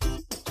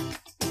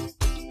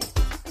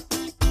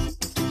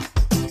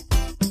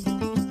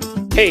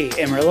Hey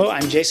Amarillo,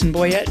 I'm Jason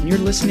Boyette, and you're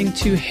listening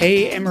to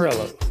Hey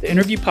Amarillo, the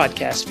interview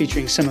podcast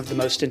featuring some of the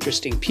most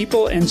interesting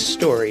people and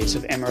stories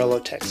of Amarillo,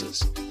 Texas.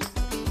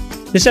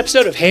 This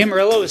episode of Hey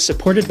Amarillo is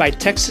supported by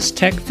Texas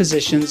Tech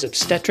Physicians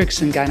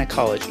Obstetrics and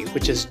Gynecology,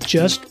 which has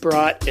just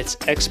brought its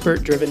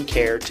expert-driven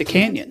care to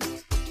Canyon.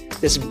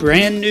 This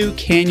brand new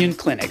Canyon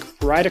clinic,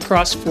 right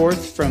across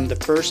 4th from the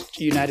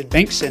First United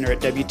Bank Center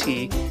at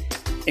WT,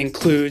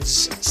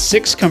 includes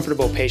 6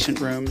 comfortable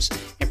patient rooms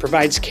and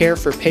provides care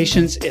for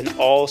patients in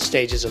all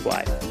stages of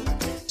life.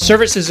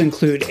 Services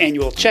include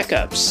annual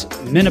checkups,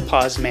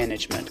 menopause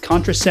management,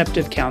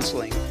 contraceptive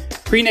counseling,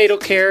 prenatal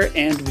care,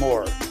 and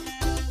more,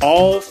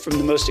 all from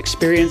the most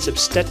experienced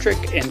obstetric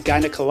and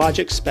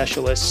gynecologic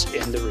specialists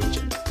in the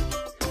region.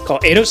 Call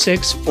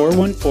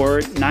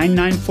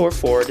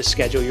 806-414-9944 to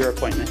schedule your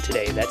appointment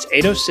today. That's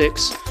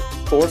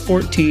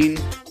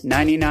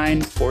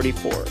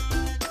 806-414-9944.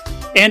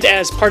 And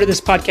as part of this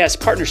podcast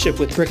partnership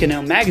with Brick and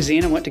Elm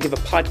Magazine, I want to give a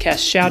podcast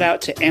shout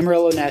out to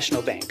Amarillo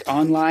National Bank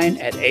online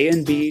at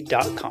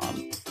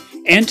anb.com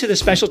and to the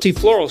specialty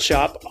floral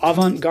shop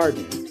Avant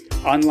Garden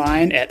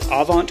online at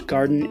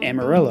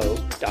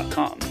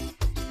avantgardenamarillo.com.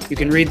 You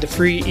can read the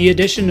free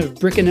e-edition of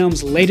Brick and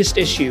Elm's latest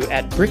issue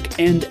at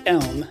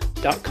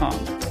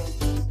brickandelm.com.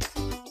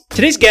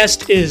 Today's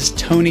guest is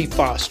Tony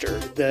Foster,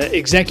 the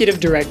Executive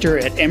Director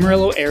at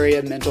Amarillo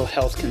Area Mental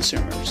Health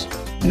Consumers,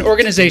 an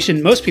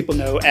organization most people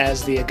know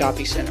as the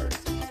Agape Center.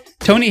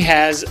 Tony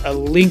has a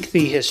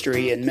lengthy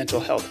history in mental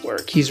health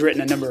work. He's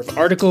written a number of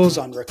articles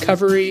on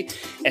recovery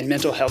and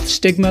mental health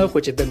stigma,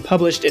 which have been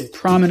published in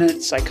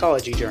prominent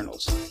psychology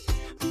journals.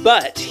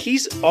 But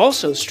he's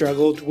also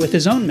struggled with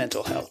his own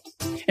mental health.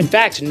 In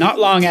fact, not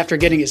long after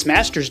getting his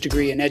master's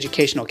degree in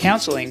educational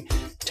counseling,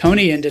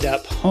 Tony ended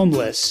up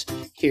homeless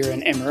here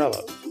in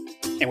Amarillo.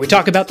 And we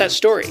talk about that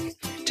story.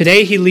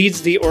 Today, he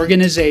leads the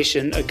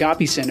organization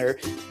Agape Center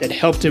that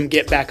helped him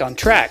get back on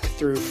track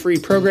through free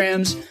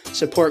programs,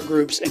 support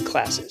groups, and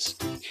classes.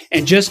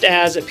 And just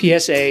as a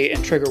PSA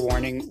and trigger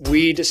warning,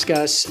 we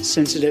discuss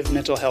sensitive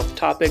mental health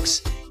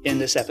topics in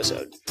this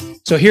episode.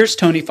 So here's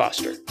Tony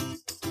Foster.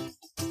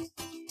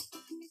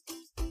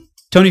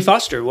 Tony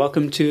Foster,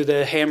 welcome to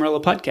the Hey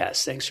Amarillo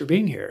podcast. Thanks for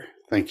being here.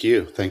 Thank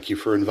you. Thank you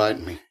for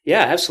inviting me.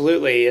 Yeah,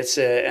 absolutely. It's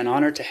an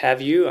honor to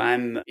have you.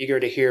 I'm eager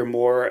to hear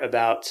more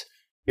about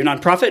your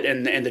nonprofit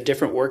and the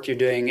different work you're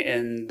doing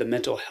in the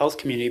mental health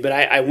community. But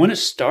I want to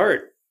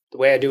start the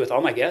way I do with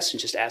all my guests and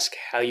just ask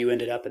how you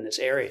ended up in this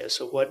area.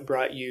 So what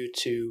brought you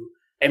to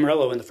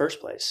Amarillo in the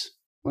first place?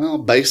 Well,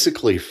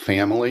 basically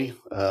family.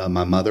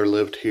 My mother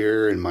lived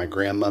here and my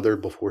grandmother,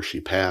 before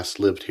she passed,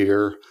 lived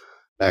here.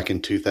 Back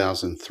in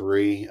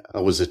 2003, I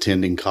was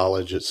attending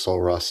college at Sul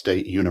Ross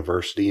State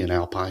University in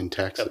Alpine,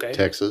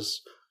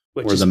 Texas.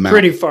 Which is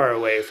pretty far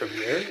away from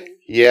here.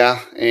 Yeah,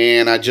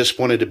 and I just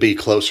wanted to be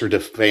closer to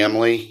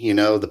family. You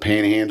know, the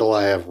Panhandle,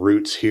 I have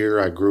roots here.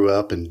 I grew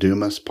up in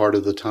Dumas part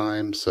of the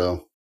time,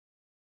 so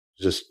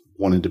just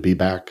wanted to be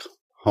back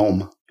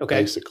home,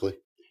 basically.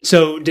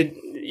 So did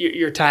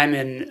your time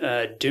in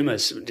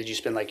Dumas, did you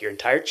spend like your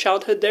entire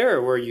childhood there,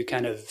 or were you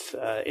kind of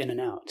in and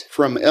out?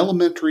 From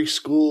elementary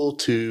school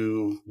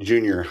to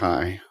junior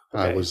high,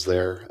 I was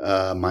there.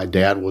 My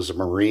dad was a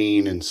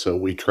Marine, and so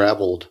we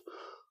traveled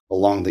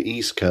along the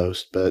East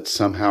Coast, but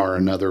somehow or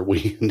another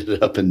we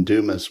ended up in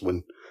Dumas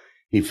when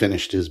he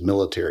finished his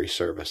military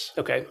service.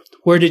 Okay.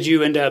 Where did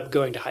you end up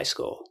going to high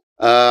school?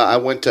 I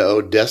went to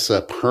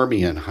Odessa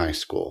Permian High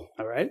School.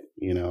 All right.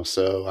 You know,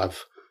 so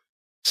I've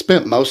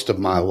spent most of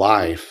my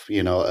life,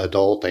 you know,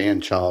 adult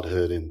and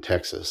childhood in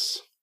Texas.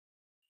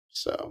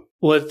 So,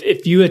 well,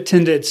 if you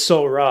attended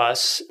Sul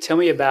Ross, tell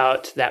me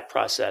about that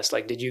process.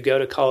 Like, did you go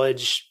to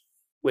college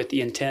with the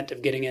intent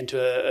of getting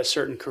into a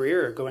certain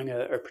career or going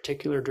a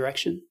particular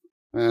direction?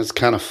 It's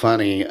kind of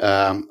funny.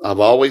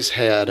 I've always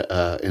had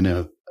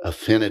an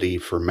affinity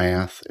for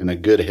math and a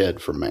good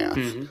head for math.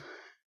 Mm-hmm.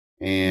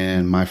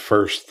 And my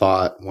first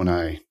thought when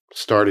I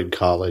started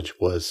college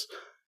was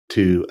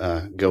to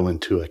go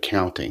into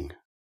accounting,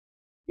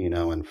 you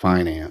know, and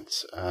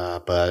finance.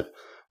 But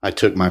I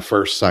took my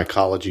first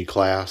psychology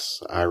class.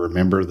 I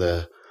remember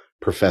the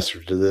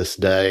professor to this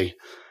day,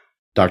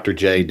 Dr.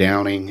 Jay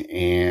Downing,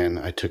 and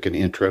I took an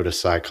intro to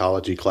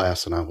psychology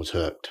class and I was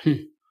hooked.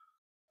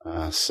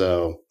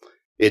 So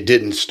it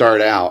didn't start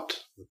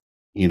out,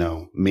 you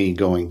know, me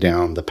going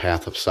down the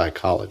path of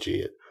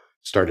psychology. It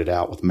started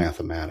out with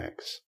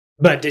mathematics.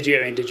 But did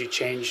you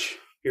change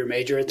your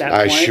major at that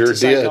point? I sure to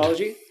did.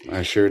 Psychology?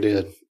 I sure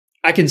did.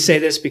 I can say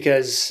this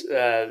because,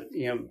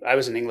 you know, I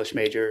was an English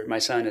major. My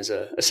son is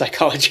a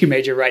psychology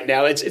major right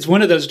now. It's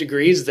one of those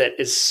degrees that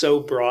is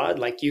so broad.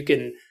 Like you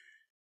can,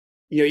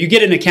 you know, you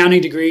get an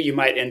accounting degree, you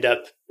might end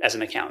up as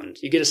an accountant.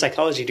 You get a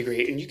psychology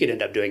degree and you could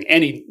end up doing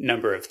any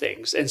number of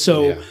things. And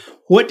so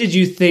what did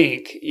you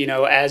think, you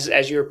know,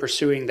 as you're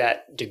pursuing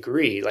that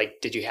degree?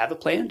 Like, did you have a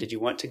plan? Did you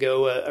want to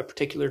go a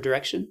particular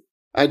direction?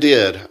 I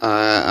did.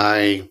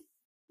 I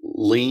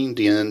leaned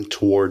in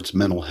towards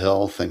mental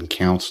health and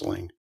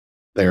counseling,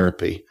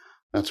 therapy.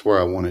 That's where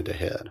I wanted to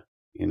head,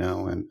 you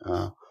know, and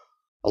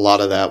a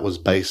lot of that was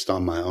based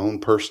on my own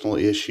personal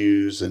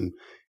issues and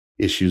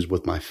issues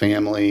with my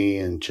family,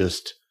 and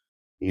just,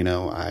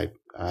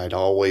 I'd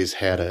always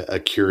had a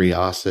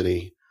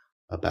curiosity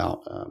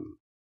about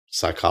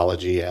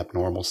psychology,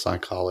 abnormal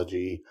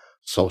psychology,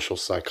 social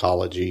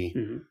psychology.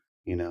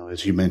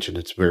 As you mentioned,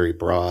 it's very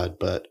broad,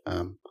 but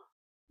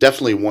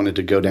definitely wanted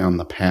to go down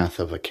the path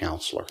of a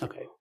counselor.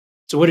 Okay.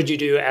 So what did you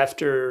do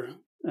after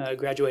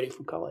graduating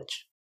from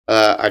college?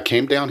 I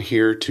came down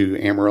here to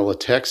Amarillo,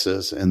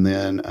 Texas, and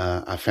then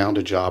I found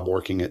a job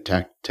working at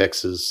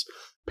Texas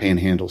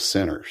Panhandle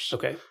Centers.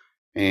 Okay.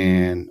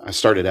 And I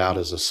started out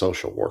as a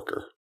social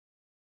worker.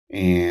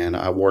 And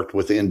I worked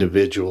with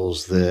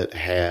individuals that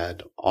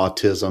had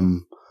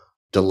autism,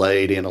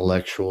 delayed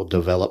intellectual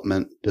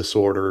development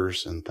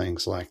disorders, and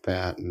things like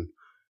that. And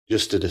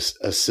just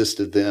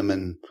assisted them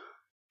in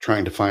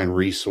trying to find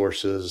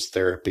resources,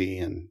 therapy,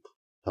 and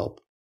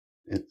help,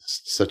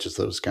 such as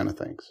those kind of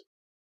things.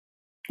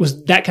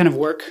 Was that kind of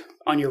work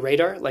on your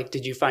radar? Like,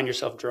 did you find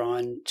yourself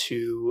drawn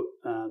to,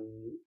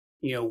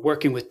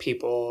 working with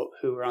people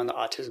who are on the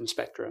autism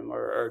spectrum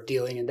or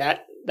dealing in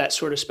that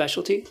sort of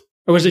specialty?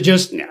 Or was it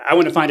just, I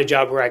want to find a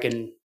job where I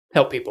can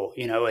help people,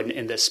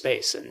 in this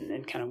space,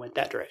 and kind of went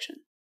that direction?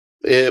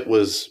 It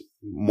was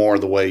more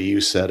the way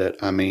you said it.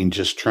 I mean,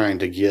 just trying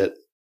to get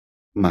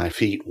my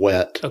feet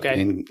wet.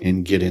 Okay.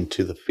 and get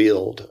into the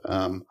field.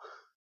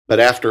 But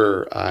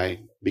after I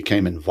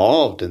became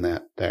involved in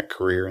that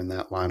career, in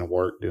that line of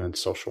work, doing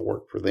social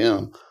work for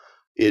them,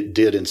 it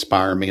did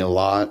inspire me a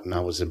lot. And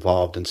I was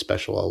involved in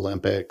Special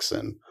Olympics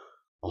and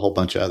a whole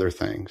bunch of other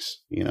things,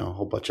 a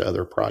whole bunch of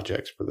other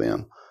projects for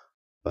them.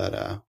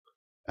 But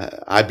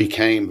I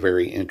became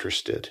very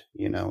interested,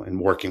 in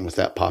working with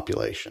that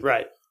population.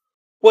 Right.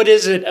 What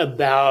is it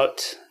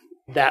about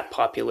that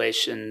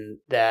population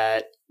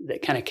that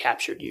kind of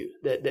captured you,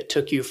 that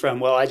took you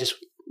from, well,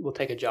 we'll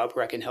take a job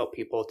where I can help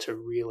people, to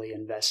really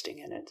investing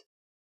in it?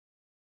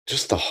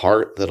 Just the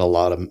heart that a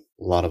lot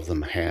of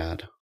them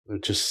had.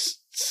 It just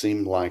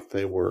seemed like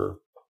there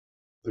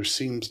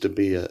seems to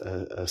be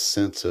a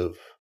sense of,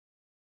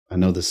 I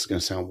know this is going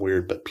to sound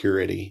weird, but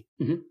purity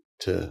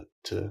to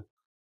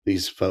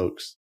these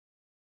folks,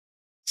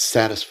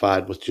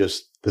 satisfied with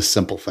just the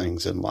simple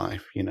things in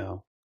life,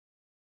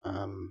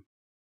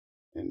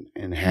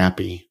 and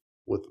happy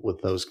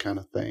with those kind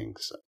of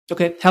things.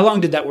 Okay. How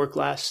long did that work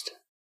last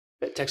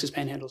at Texas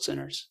Panhandle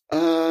Centers?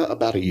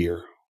 About a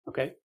year.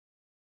 Okay.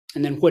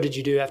 And then what did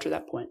you do after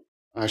that point?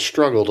 I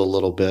struggled a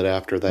little bit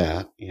after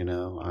that.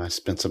 I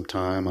spent some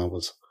time. I'm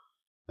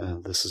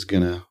just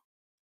going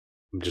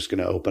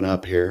to open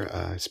up here.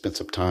 I spent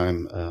some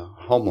time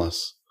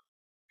homeless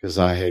because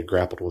I had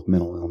grappled with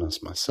mental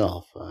illness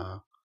myself.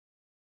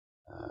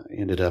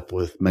 Ended up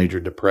with major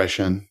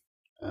depression.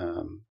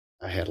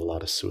 I had a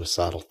lot of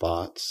suicidal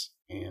thoughts,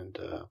 and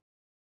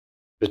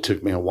it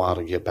took me a while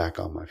to get back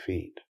on my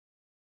feet.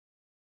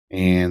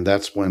 And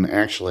that's when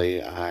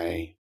actually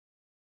I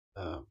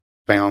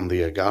found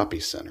the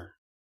Agape Center.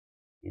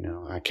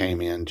 I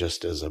came in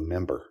just as a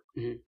member.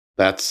 Mm-hmm.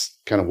 That's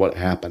kind of what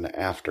happened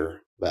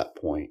after that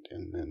point,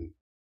 and then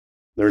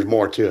there's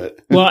more to it.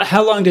 Well,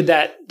 how long did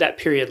that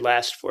period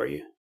last for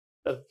you,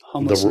 of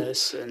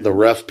homelessness? The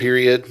rough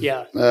period?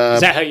 Yeah.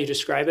 Is that how you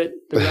describe it,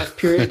 the rough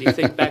period? Do you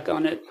think back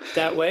on it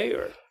that way?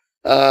 Or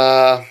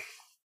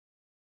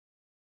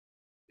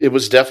it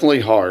was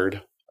definitely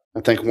hard.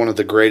 I think one of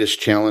the greatest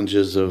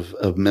challenges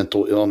of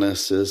mental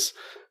illness is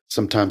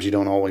sometimes you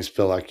don't always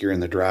feel like you're in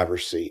the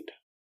driver's seat.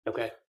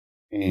 Okay.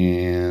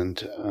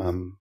 And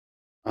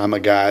I'm a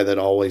guy that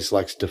always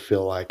likes to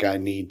feel like I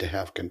need to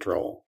have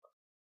control.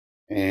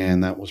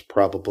 And that was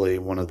probably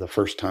one of the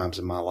first times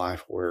in my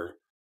life where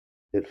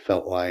it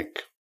felt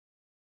like,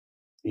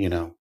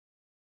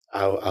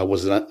 I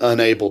was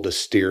unable to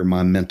steer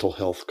my mental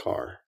health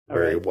car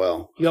very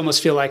well. You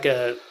almost feel like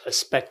a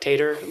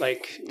spectator,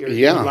 like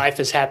your life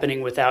is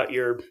happening without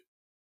your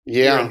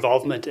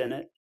involvement in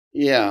it.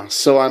 Yeah.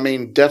 So, I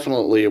mean,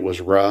 definitely it was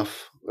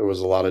rough. There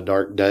was a lot of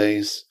dark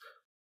days,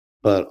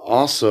 but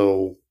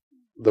also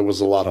there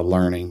was a lot of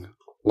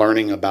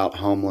learning about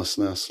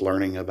homelessness,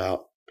 learning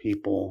about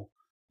people,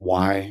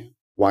 why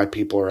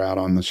people are out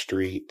on the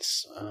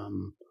streets,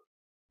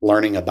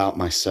 learning about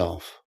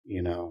myself,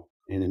 in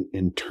an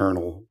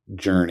internal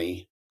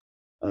journey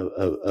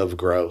of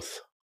growth.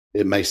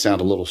 It may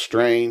sound a little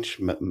strange,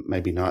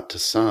 maybe not to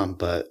some,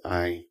 but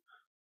I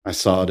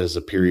saw it as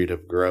a period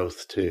of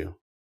growth too.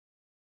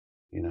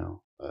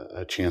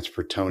 A chance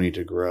for Tony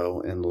to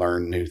grow and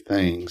learn new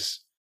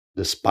things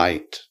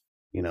despite,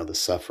 the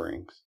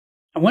sufferings.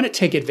 I want to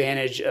take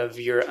advantage of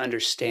your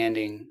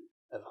understanding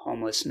of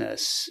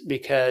homelessness,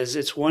 because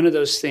it's one of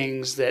those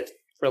things that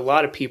for a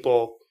lot of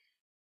people,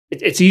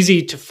 it's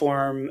easy to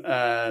form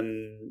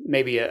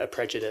maybe a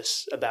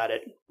prejudice about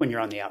it when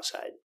you're on the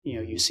outside.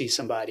 You see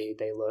somebody,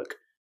 they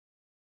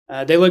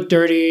look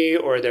dirty,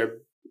 or they're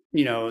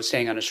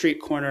staying on a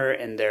street corner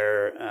and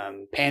they're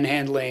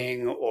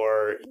panhandling,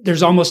 or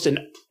there's almost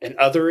an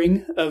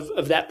othering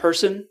of that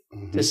person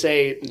to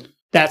say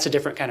that's a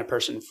different kind of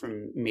person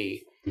from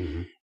me.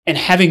 Mm-hmm. And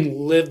having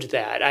lived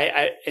that,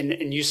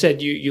 and you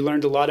said you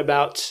learned a lot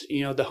about,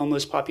 the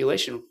homeless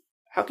population.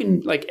 How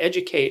can you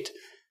educate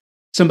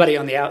somebody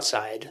on the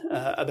outside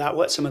about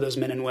what some of those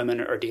men and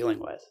women are dealing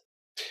with?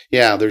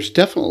 Yeah, there's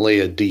definitely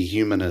a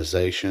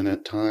dehumanization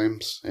at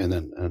times and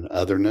an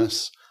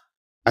otherness.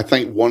 I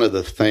think one of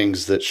the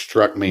things that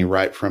struck me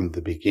right from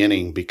the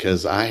beginning,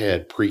 because I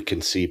had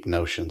preconceived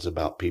notions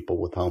about people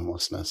with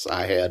homelessness.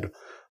 I had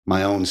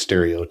my own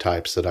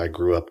stereotypes that I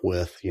grew up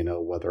with,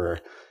 whether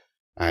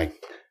I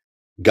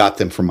got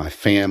them from my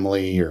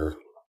family or,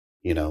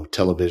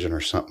 television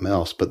or something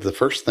else. But the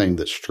first thing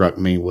that struck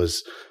me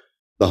was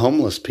the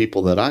homeless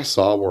people that I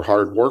saw were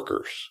hard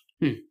workers.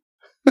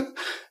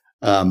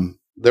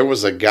 There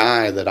was a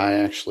guy that I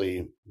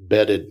actually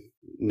bedded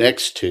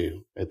next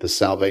to at the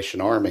Salvation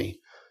Army.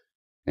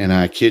 And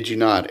I kid you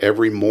not,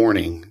 every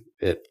morning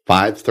at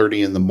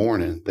 5:30 in the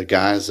morning, the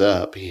guy's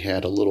up. He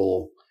had a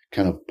little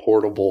kind of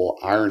portable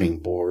ironing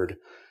board,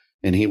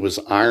 and he was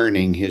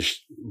ironing his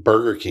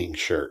Burger King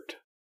shirt,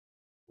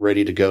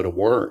 ready to go to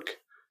work.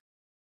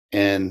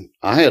 And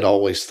I had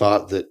always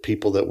thought that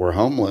people that were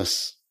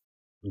homeless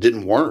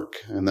didn't work,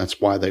 and that's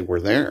why they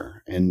were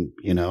there. And,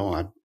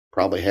 I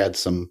probably had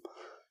some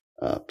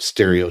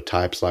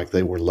stereotypes like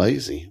they were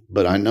lazy,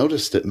 but I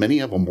noticed that many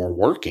of them were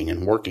working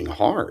and working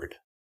hard.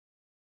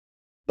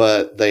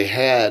 But they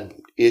had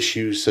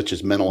issues such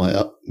as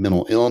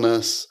mental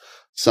illness.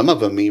 Some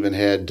of them even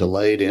had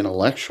delayed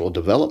intellectual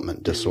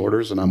development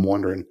disorders. And I'm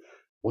wondering,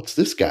 what's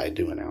this guy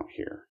doing out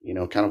here?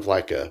 Kind of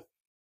like a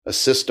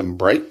system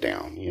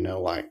breakdown,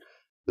 like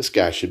this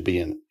guy should be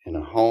in a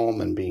home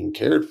and being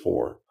cared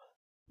for,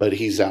 but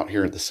he's out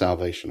here at the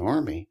Salvation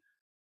Army.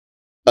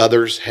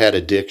 Others had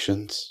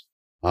addictions,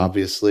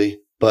 obviously,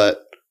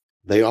 but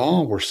they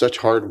all were such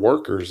hard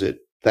workers.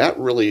 That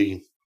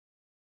really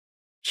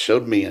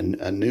showed me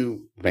a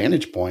new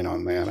vantage point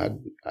on that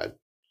I'd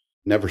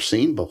never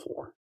seen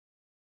before.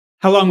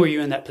 How long were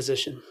you in that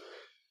position?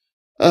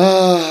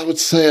 I would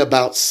say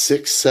about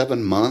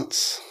 6-7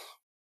 months.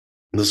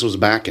 This was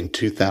back in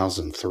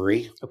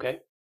 2003. Okay.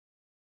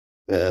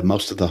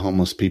 Most of the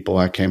homeless people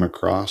I came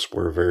across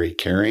were very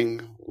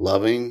caring,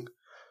 loving.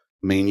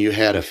 I mean, you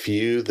had a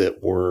few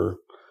that were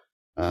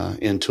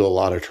into a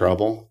lot of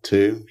trouble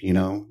too,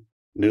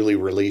 newly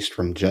released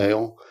from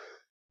jail.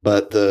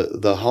 But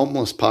the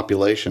homeless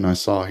population I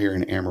saw here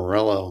in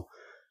Amarillo,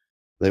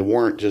 they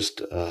weren't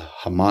just a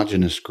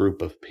homogenous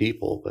group of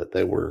people, but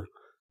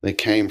they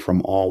came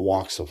from all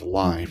walks of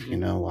life,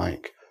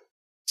 like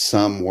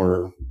some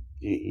were,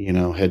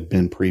 had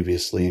been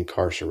previously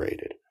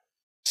incarcerated.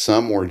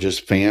 Some were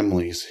just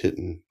families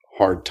hitting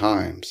hard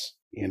times,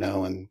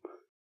 and,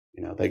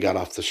 they got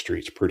off the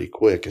streets pretty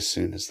quick as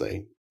soon as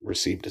they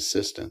received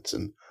assistance.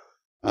 And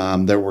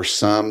there were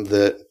some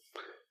that,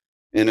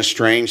 in a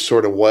strange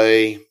sort of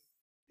way,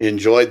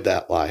 enjoyed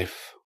that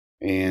life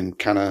and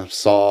kind of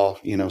saw,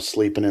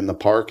 sleeping in the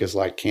park as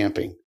like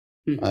camping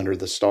under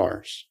the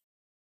stars.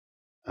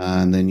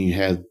 And then you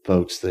had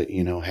folks that,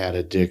 had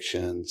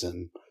addictions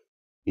and,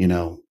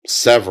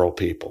 several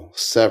people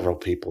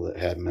that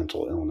had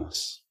mental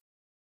illness.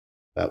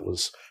 That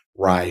was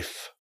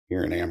rife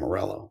here in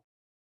Amarillo.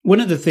 One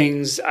of the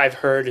things I've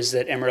heard is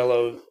that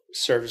Amarillo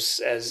serves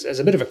as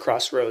a bit of a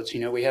crossroads.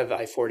 We have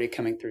I-40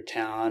 coming through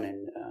town,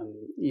 and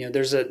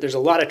there's a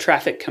lot of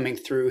traffic coming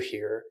through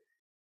here.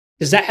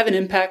 Does that have an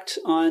impact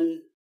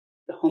on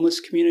the homeless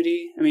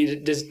community? I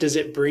mean, does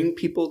it bring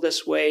people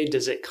this way?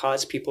 Does it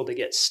cause people to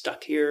get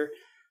stuck here?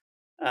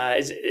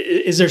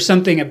 Is there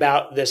something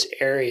about this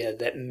area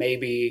that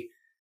maybe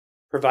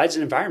provides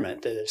an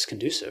environment that is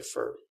conducive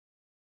for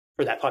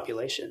that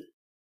population?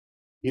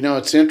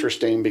 It's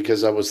interesting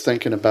because I was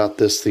thinking about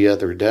this the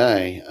other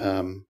day.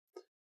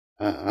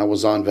 I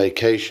was on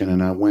vacation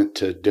and I went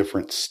to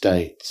different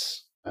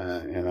states,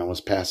 and I was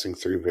passing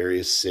through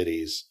various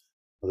cities,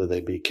 whether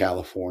they be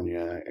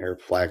California,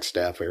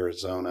 Flagstaff,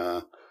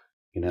 Arizona,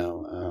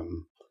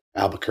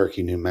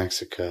 Albuquerque, New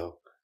Mexico.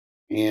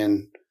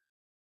 And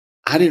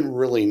I didn't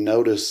really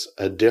notice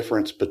a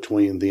difference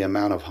between the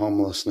amount of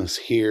homelessness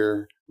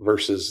here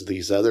versus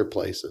these other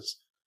places.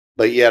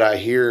 But yet I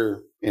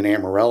hear in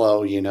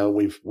Amarillo,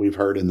 we've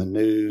heard in the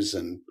news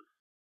and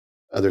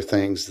other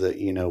things that,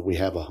 we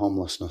have a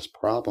homelessness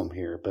problem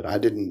here, but I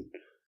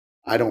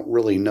don't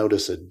really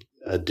notice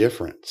a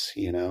difference,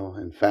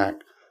 In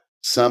fact,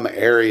 some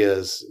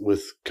areas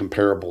with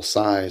comparable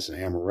size in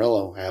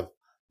Amarillo have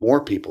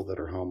more people that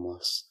are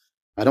homeless.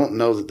 I don't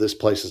know that this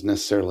place is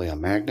necessarily a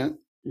magnet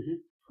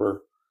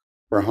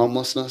for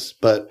homelessness,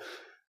 but a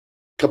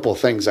couple of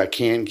things I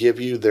can give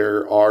you.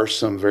 There are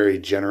some very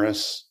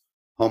generous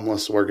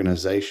homeless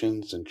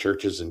organizations and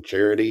churches and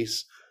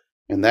charities,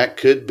 and that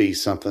could be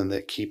something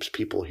that keeps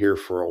people here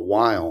for a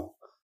while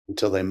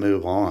until they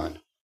move on,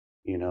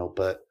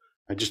 but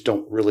I just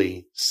don't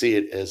really see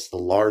it as the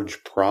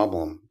large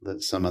problem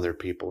that some other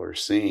people are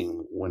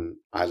seeing when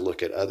I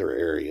look at other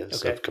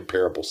areas of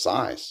comparable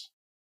size.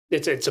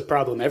 It's a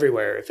problem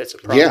everywhere if it's a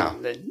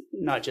problem, then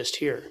not just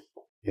here.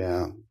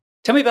 Yeah.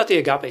 Tell me about the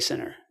Agape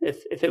Center.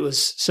 If it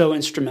was so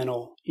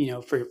instrumental,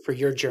 for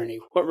your journey,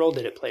 what role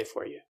did it play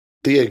for you?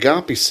 The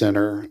Agape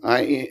Center,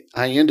 I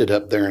ended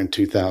up there in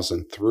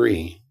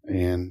 2003.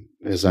 And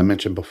as I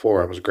mentioned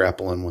before, I was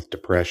grappling with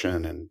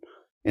depression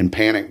and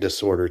panic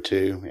disorder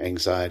too,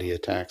 anxiety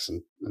attacks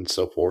and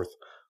so forth,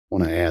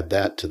 when I add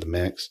that to the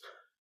mix.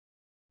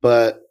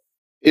 But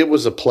it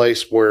was a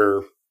place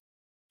where,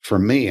 for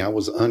me, I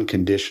was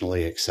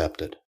unconditionally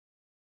accepted.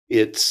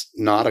 It's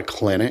not a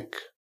clinic.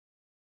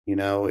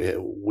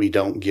 We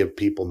don't give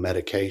people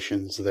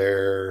medications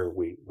there.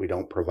 We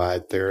don't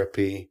provide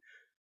therapy.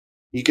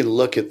 You can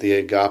look at the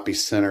Agape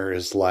Center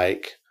as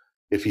like,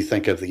 if you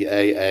think of the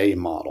AA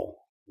model,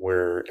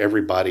 where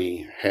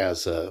everybody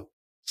has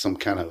some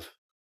kind of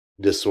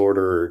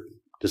disorder or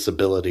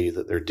disability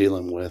that they're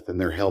dealing with, and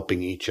they're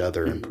helping each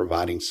other and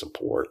providing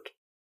support.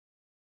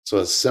 So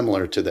it's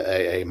similar to the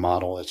AA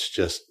model. It's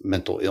just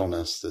mental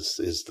illness. This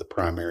is the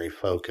primary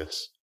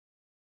focus.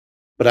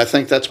 But I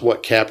think that's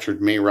what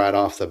captured me right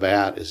off the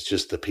bat, is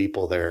just the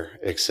people there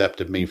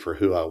accepted me for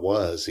who I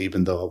was,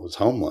 even though I was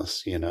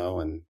homeless,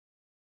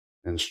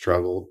 and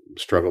struggled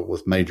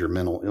with major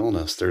mental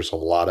illness. There's a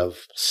lot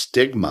of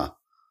stigma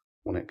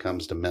when it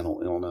comes to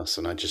mental illness,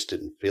 and I just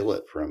didn't feel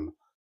it from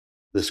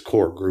this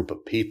core group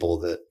of people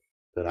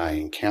that I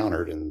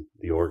encountered in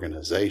the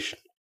organization.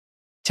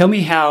 Tell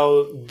me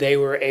how they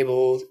were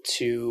able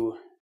to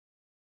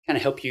kind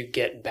of help you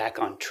get back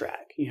on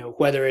track,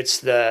 whether it's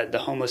the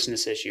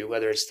homelessness issue,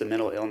 whether it's the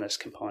mental illness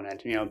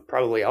component,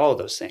 probably all of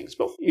those things.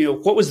 But,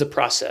 what was the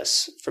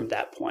process from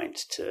that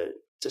point to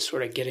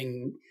sort of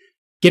getting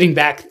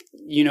back,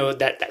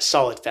 that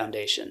solid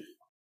foundation?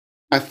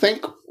 I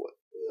think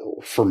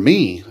for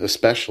me,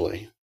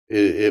 especially,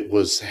 it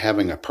was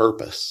having a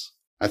purpose.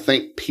 I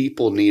think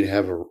people need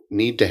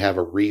to have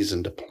a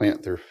reason to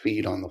plant their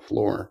feet on the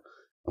floor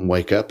and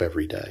wake up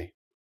every day.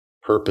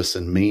 Purpose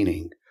and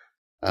meaning.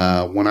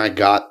 When I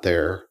got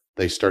there,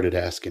 they started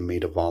asking me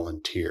to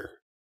volunteer,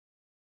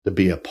 to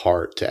be a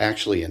part, to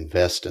actually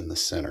invest in the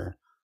center,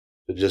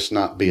 to just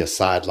not be a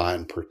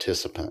sideline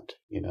participant,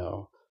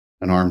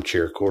 an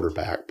armchair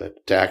quarterback, but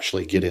to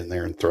actually get in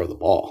there and throw the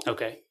ball.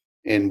 Okay.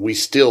 And we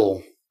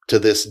still, to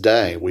this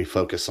day, we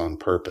focus on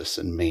purpose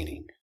and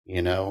meaning.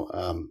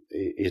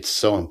 It's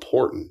so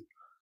important,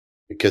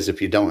 because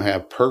if you don't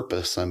have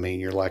purpose,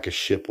 you're like a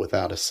ship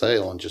without a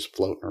sail and just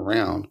floating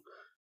around.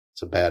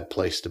 It's a bad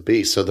place to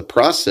be. So the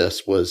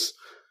process was,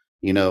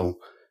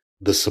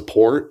 the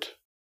support.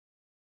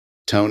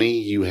 Tony,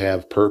 you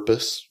have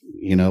purpose,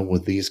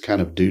 with these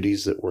kind of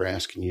duties that we're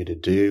asking you to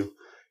do.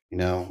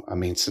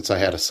 Since I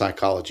had a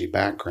psychology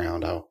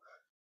background,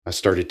 I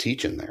started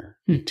teaching there,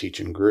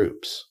 teaching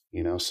groups,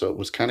 so it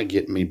was kind of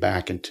getting me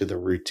back into the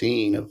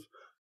routine of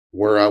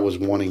where I was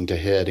wanting to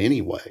head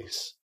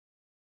anyways.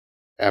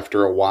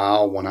 After a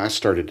while, when I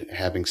started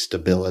having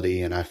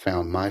stability and I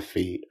found my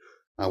feet,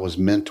 I was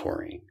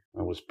mentoring.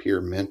 I was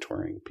peer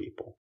mentoring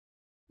people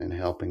and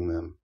helping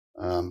them.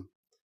 And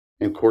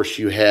of course,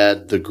 you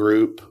had the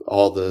group,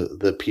 all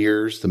the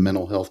peers, the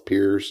mental health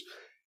peers,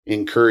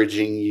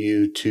 encouraging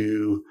you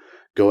to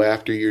go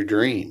after your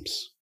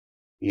dreams,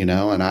 and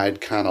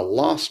I'd kind of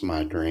lost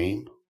my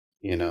dream,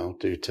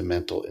 due to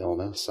mental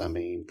illness.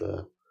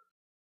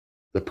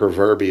 The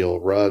proverbial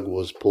rug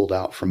was pulled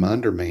out from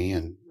under me,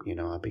 and,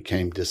 I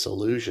became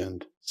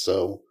disillusioned.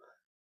 So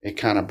it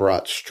kind of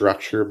brought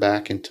structure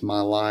back into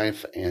my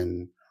life,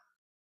 and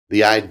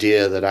the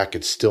idea that I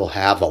could still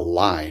have a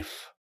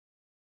life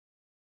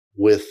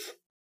with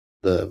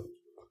the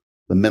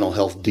mental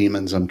health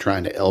demons I'm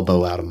trying to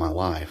elbow out of my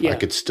life. Yeah. I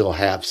could still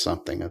have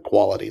something, a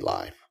quality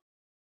life.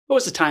 What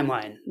was the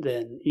timeline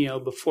then,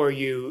 before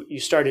you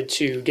started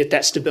to get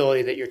that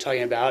stability that you're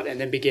talking about, and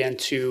then began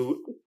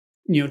to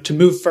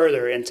move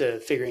further into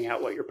figuring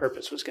out what your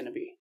purpose was going to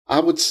be? I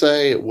would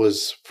say it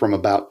was from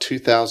about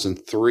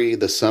 2003,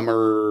 the summer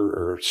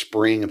or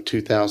spring of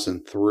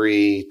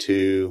 2003,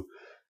 to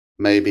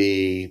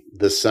maybe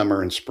the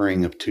summer and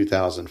spring of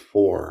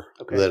 2004,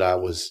 okay, that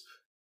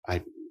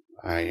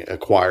I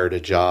acquired a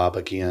job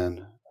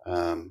again.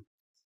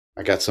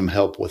 I got some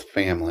help with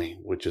family,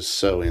 which is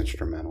so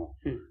instrumental,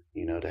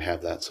 to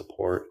have that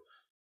support.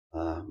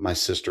 My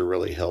sister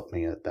really helped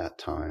me at that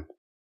time.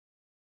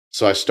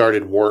 So I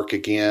started work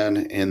again,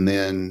 and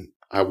then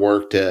I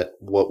worked at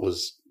what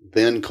was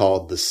then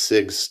called the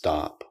SIG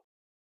Stop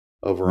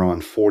over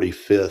on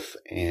 45th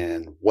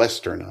and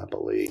Western, I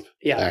believe,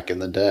 back in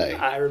the day.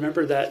 I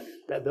remember that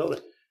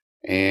building.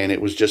 And it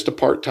was just a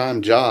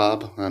part-time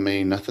job.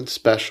 Nothing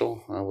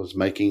special. I was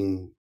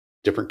making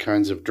different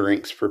kinds of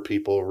drinks for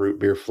people, root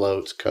beer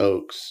floats,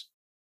 Cokes,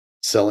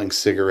 selling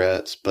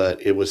cigarettes,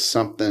 but it was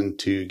something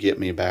to get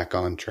me back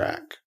on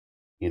track,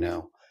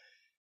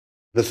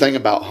 The thing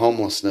about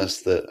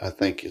homelessness that I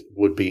think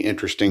would be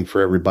interesting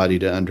for everybody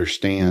to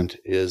understand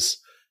is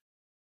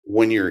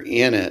when you're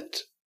in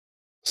it,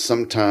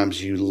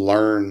 sometimes you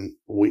learn,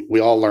 we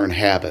all learn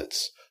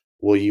habits.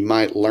 Well, you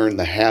might learn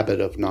the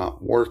habit of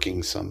not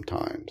working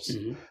sometimes.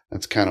 Mm-hmm.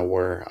 That's kind of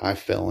where I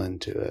fell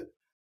into it.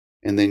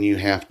 And then you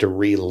have to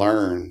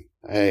relearn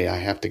hey, I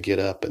have to get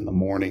up in the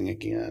morning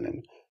again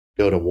and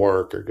go to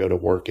work or go to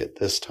work at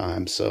this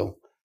time. So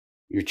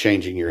you're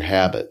changing your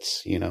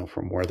habits,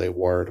 from where they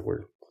were to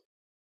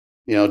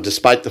where,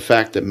 despite the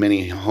fact that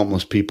many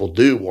homeless people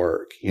do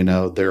work,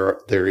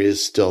 there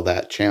is still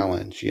that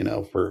challenge,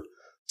 for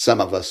some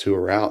of us who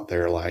are out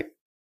there. Like,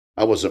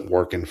 I wasn't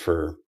working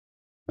for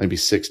maybe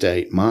 6 to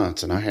 8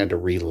 months and I had to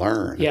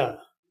relearn. Yeah.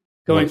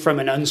 Going from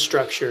an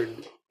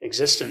unstructured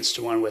existence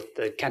to one with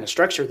the kind of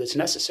structure that's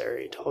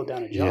necessary to hold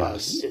down a job.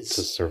 Yes, it's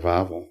a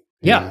survival.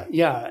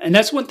 Yeah. And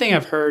that's one thing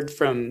I've heard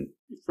from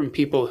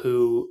people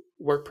who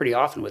work pretty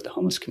often with the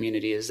homeless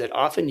community, is that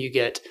often you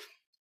get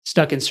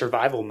stuck in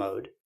survival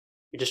mode.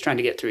 You're just trying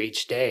to get through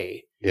each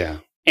day. Yeah.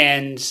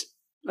 And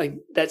like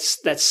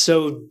that's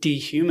so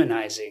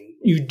dehumanizing.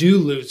 You do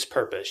lose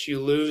purpose.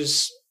 You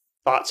lose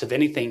thoughts of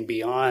anything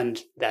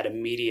beyond that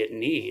immediate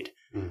need.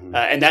 Mm-hmm.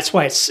 And that's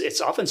why it's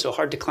often so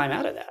hard to climb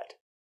out of that.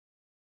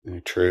 Yeah,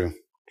 true.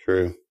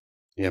 You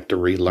have to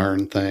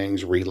relearn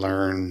things,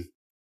 relearn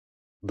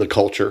the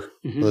culture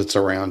that's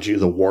around you,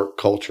 the work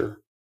culture,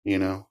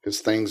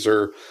 because things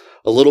are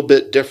a little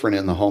bit different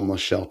in the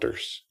homeless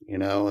shelters.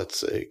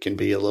 It can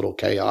be a little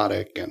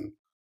chaotic and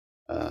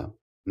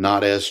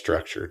not as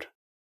structured.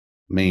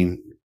 I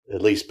mean,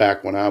 at least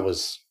back when I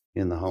was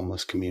in the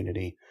homeless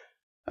community,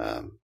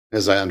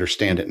 as I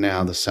understand it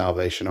now, the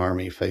Salvation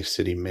Army, Faith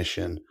City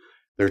Mission,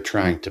 they're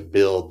trying to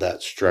build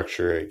that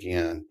structure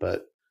again,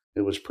 but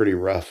it was pretty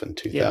rough in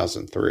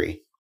 2003. Yeah.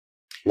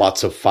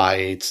 Lots of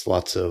fights,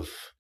 lots of,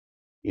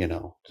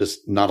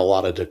 just not a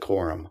lot of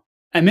decorum.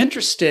 I'm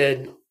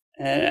interested,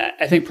 and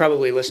I think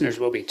probably listeners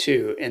will be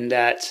too, in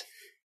that,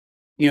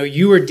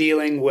 you were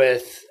dealing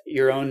with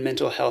your own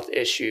mental health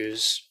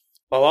issues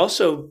while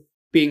also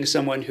being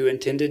someone who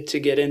intended to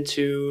get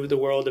into the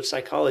world of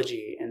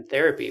psychology and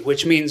therapy,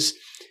 which means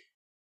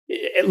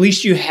at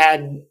least you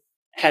had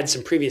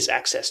some previous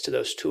access to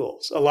those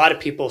tools. A lot of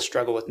people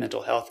struggle with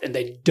mental health and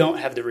they don't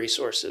have the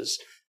resources,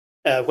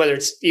 whether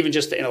it's even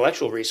just the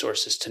intellectual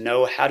resources to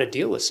know how to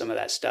deal with some of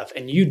that stuff.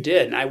 And you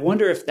did. And I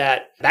wonder if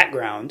that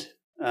background,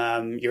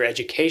 your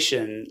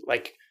education,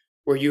 like,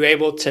 were you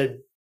able to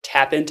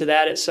tap into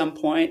that at some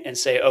point and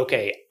say,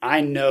 okay,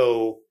 I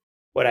know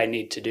what I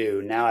need to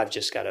do. Now I've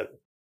just got to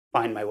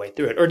find my way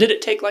through it. Or did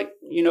it take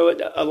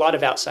a lot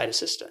of outside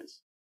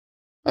assistance?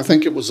 I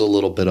think it was a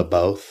little bit of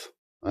both.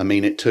 I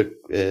mean, it took,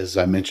 as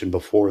I mentioned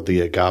before,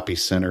 the Agape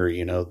Center,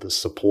 the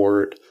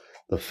support,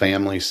 the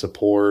family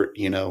support,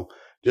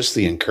 just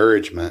the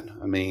encouragement.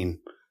 I mean,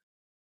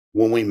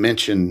 when we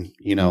mention,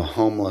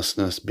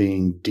 homelessness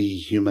being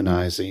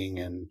dehumanizing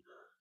and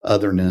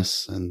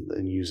otherness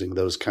and using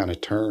those kind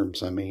of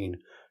terms, I mean,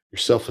 your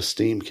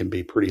self-esteem can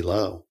be pretty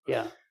low.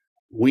 Yeah.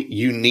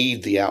 You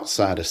need the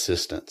outside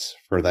assistance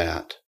for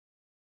that.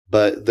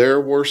 But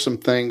there were some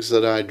things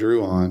that I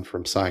drew on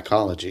from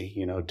psychology,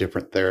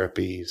 different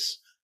therapies,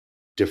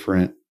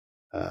 different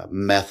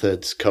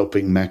methods,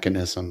 coping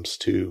mechanisms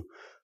to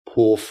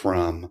pull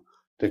from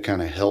to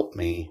kind of help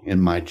me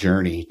in my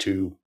journey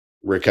to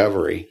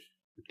recovery,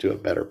 to a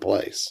better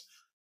place.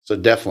 So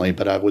definitely,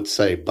 but I would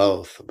say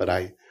both. But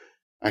I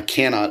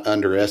cannot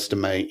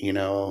underestimate,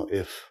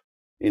 if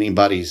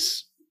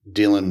anybody's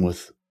dealing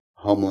with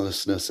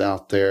homelessness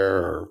out there,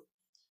 or,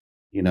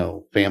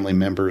 family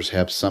members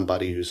have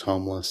somebody who's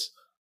homeless,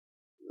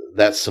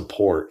 that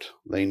support,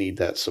 they need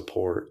that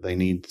support. They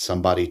need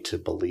somebody to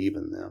believe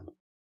in them,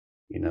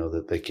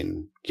 that they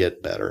can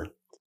get better.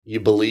 You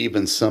believe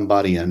in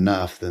somebody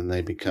enough, then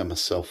they become a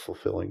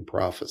self-fulfilling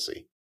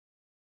prophecy.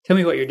 Tell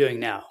me what you're doing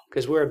now,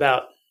 because we're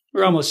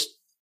almost,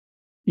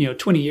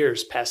 20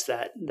 years past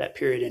that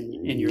period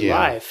in your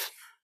life.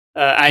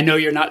 I know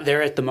you're not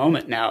there at the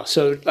moment now.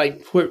 So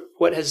like,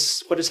 what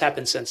has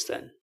happened since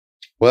then?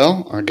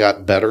 Well, I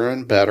got better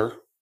and better,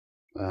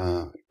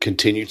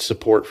 continued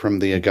support from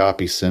the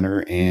Agape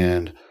Center,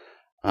 and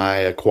I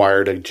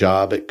acquired a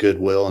job at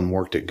Goodwill and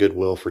worked at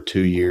Goodwill for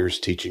 2 years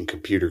teaching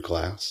computer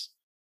class.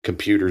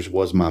 Computers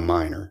was my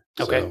minor.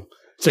 Okay.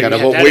 So kind you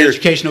of had a that weird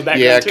educational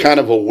background. Yeah, too. kind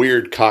of a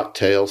weird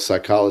cocktail,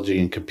 psychology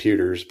and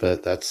computers,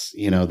 but that's,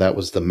 that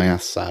was the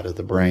math side of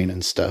the brain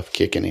and stuff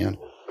kicking in.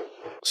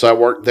 So I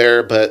worked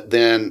there, but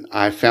then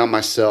I found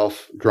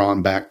myself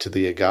drawn back to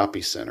the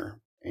Agape Center.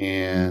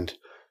 And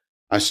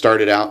I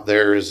started out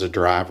there as a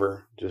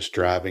driver, just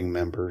driving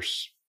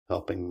members,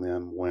 helping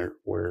them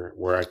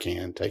where I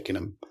can, taking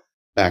them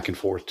back and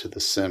forth to the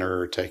center,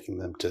 or taking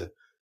them to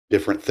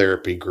different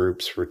therapy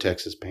groups for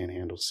Texas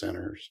Panhandle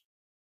centers.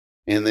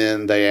 And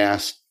then they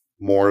asked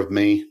more of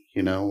me,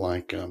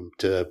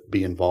 to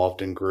be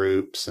involved in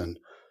groups. And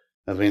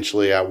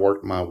eventually I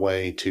worked my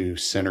way to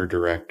center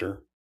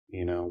director,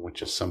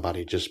 which is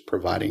somebody just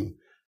providing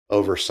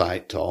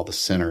oversight to all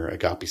the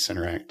Agape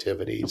Center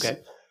activities. Okay.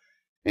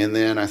 And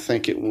then I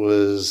think it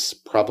was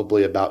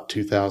probably about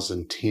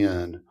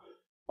 2010,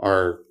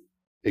 our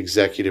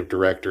executive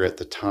director at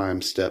the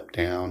time stepped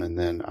down, and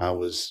then I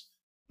was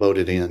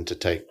voted in to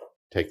take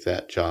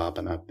that job,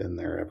 and I've been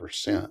there ever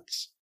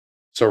since.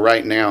 So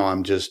right now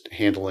I'm just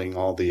handling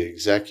all the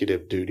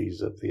executive duties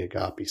of the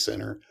Agape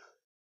Center,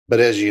 But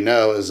as you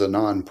know, as a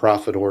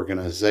nonprofit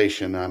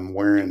organization, I'm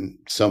wearing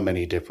so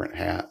many different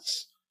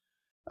hats.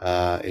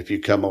 If you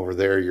come over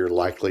there, you're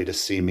likely to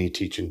see me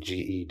teaching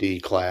GED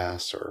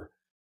class or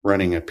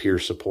running a peer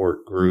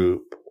support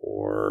group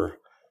or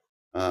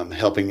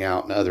helping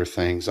out in other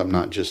things. I'm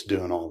not just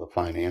doing all the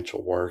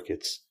financial work.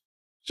 It's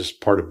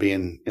just part of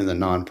being in the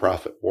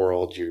nonprofit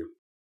world. You're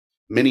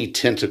many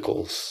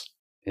tentacles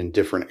in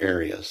different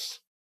areas.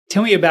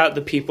 Tell me about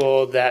the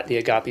people that the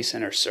Agape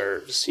Center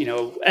serves,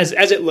 as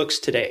it looks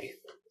today.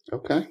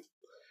 Okay.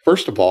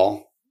 First of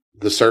all,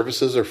 the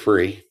services are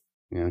free,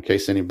 in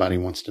case anybody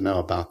wants to know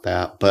about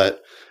that.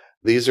 But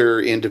these are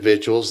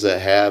individuals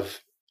that have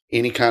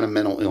any kind of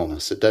mental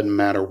illness. It doesn't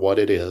matter what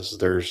it is.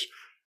 There's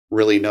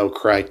really no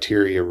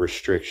criteria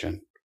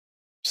restriction.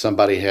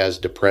 Somebody has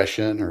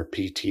depression or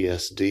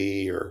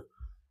PTSD or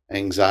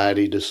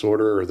anxiety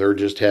disorder, or they're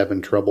just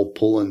having trouble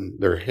pulling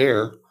their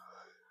hair,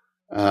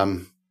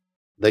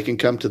 they can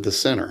come to the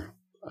center.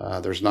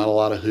 There's not a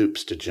lot of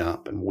hoops to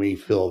jump, and we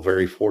feel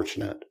very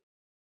fortunate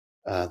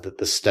that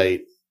the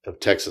state of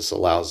Texas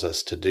allows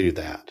us to do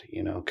that,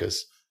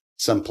 because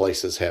some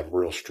places have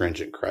real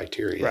stringent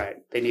criteria. Right.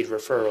 They need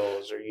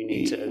referrals, or you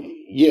need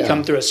to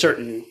come through a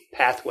certain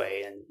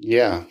pathway.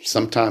 Yeah.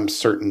 Sometimes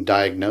certain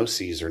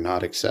diagnoses are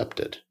not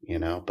accepted,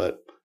 but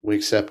we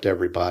accept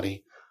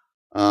everybody.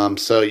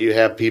 So you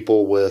have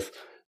people with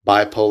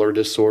bipolar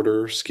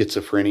disorder,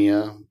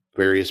 schizophrenia,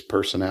 various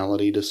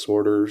personality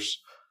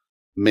disorders.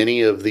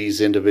 Many of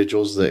these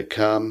individuals that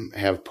come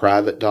have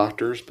private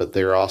doctors, but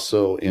they're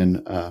also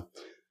in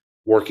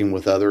working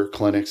with other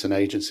clinics and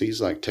agencies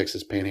like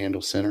Texas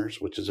Panhandle Centers,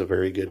 which is a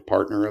very good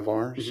partner of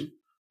ours,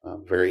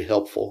 very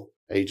helpful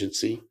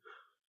agency.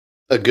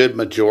 A good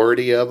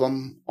majority of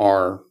them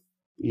are,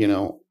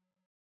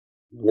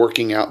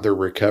 working out their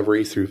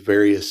recovery through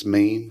various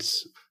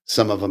means.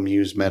 Some of them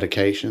use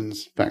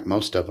medications. In fact,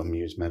 most of them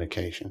use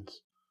medications.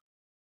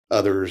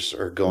 Others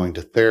are going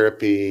to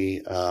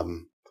therapy.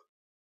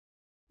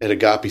 At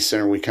Agape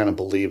Center, we kind of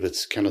believe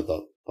it's kind of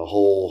the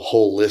whole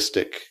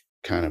holistic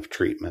kind of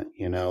treatment,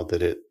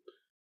 that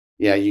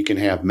you can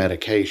have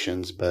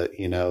medications, but,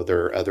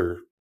 there are other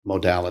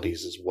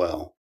modalities as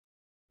well.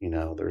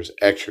 There's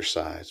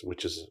exercise,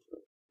 which is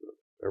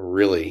a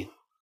really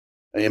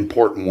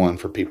important one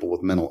for people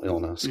with mental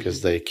illness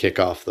because they kick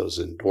off those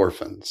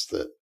endorphins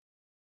that,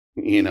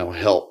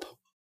 help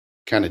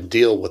kind of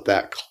deal with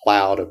that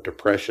cloud of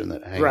depression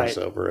that hangs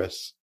over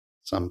us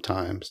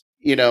sometimes.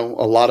 A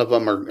lot of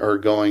them are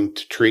going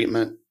to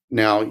treatment.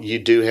 Now, you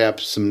do have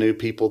some new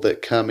people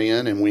that come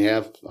in, and we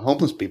have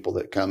homeless people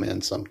that come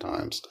in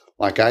sometimes,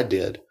 like I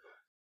did,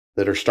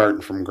 that are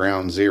starting from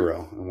ground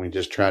zero. And we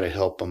just try to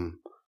help them,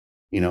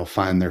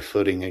 find their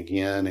footing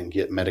again and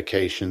get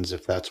medications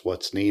if that's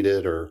what's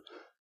needed, or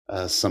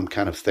some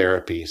kind of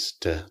therapies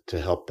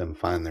to help them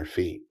find their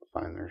feet,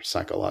 find their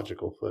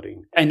psychological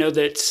footing. I know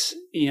that,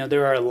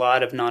 there are a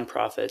lot of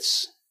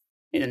nonprofits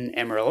in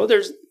Amarillo.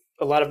 There's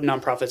a lot of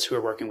nonprofits who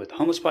are working with the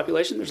homeless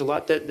population. There's a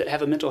lot that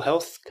have a mental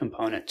health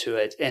component to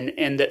it,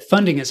 and that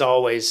funding is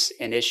always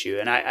an issue.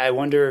 And I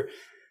wonder,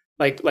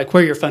 like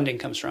where your funding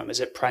comes from. Is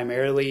it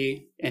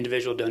primarily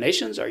individual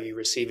donations? Are you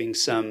receiving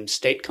some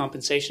state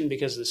compensation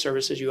because of the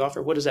services you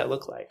offer? What does that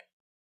look like?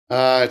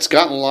 It's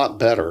gotten a lot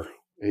better.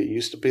 It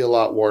used to be a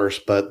lot worse,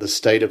 but the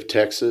state of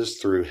Texas,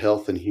 through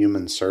Health and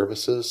Human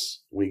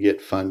Services, we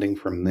get funding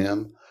from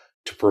them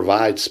to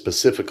provide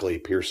specifically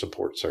peer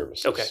support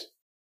services. Okay.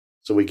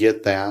 So we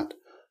get that,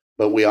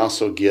 but we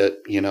also get,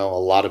 a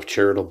lot of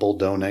charitable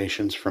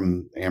donations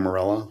from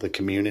Amarillo, the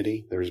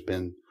community. There's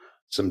been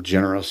some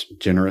generous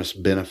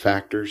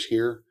benefactors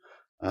here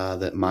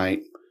that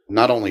might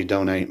not only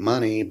donate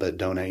money, but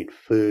donate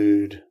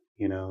food,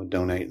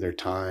 donate their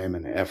time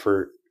and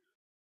effort.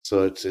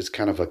 So it's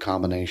kind of a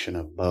combination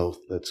of both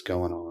that's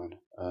going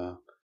on.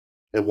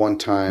 At one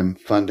time,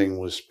 funding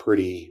was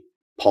pretty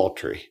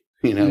paltry.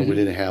 We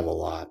didn't have a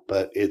lot,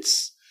 but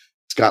it's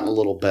gotten a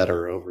little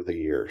better over the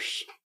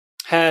years.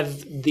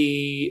 Have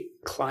the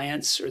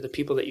clients or the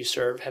people that you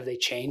serve, have they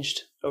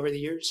changed over the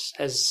years?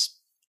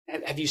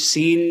 Have you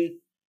seen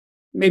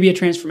maybe a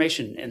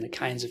transformation in the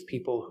kinds of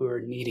people who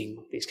are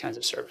needing these kinds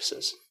of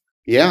services?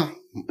 Yeah,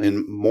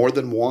 in more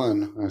than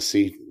one, I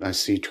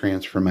see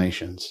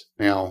transformations.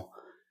 Now,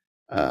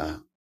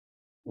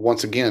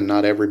 once again,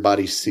 not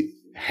everybody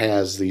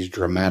has these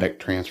dramatic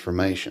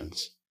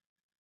transformations.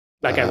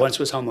 Like I once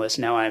was homeless.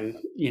 Now I'm,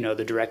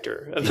 the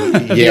director of the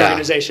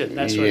organization.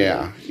 That's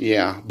right.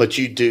 Yeah. But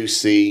you do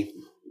see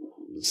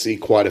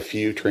quite a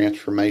few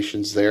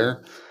transformations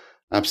there.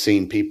 I've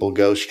seen people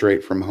go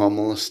straight from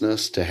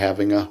homelessness to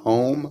having a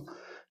home,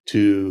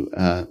 to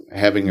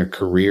having a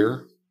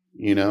career,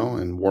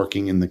 and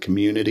working in the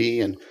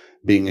community and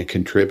being a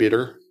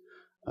contributor.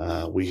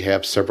 We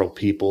have several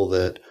people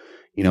that,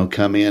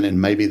 come in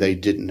and maybe they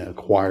didn't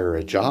acquire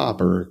a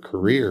job or a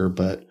career,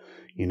 but,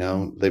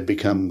 they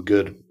become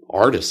good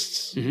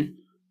artists,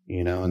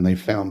 and they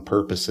found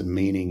purpose and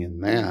meaning in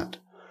that.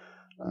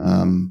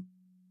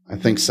 I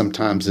think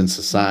sometimes in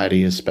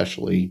society,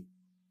 especially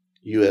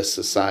U.S.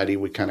 society,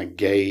 we kind of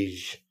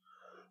gauge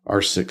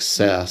our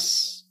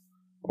success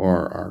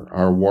or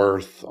our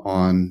worth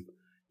on,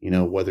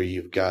 whether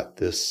you've got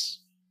this,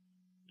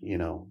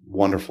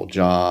 wonderful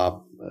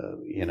job,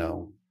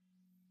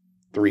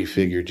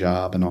 3-figure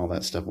job and all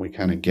that stuff. We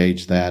kind of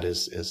gauge that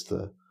as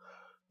the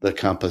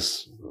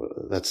compass.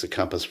 That's the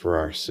compass for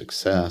our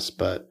success.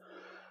 But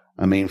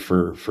I mean,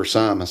 for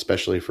some,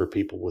 especially for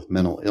people with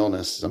mental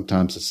illness,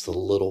 sometimes it's the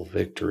little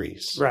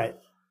victories. Right.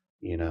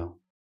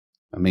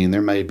 I mean,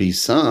 there may be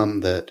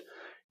some that,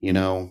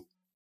 a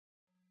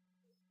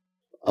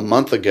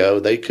month ago,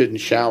 they couldn't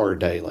shower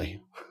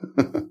daily.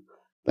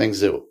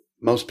 Things that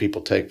most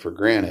people take for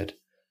granted.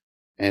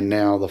 And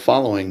now the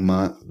following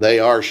month, they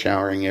are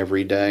showering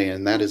every day,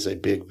 and that is a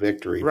big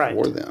victory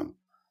for them.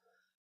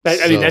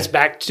 I mean, that's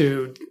back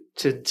to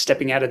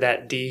stepping out of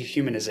that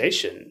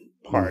dehumanization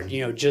part,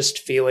 just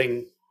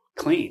feeling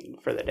clean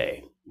for the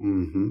day.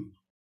 Mm-hmm.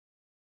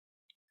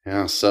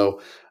 Yeah,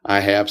 so I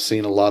have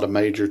seen a lot of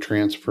major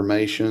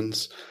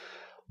transformations,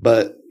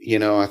 but,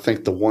 I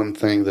think the one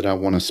thing that I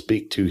want to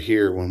speak to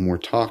here when we're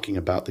talking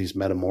about these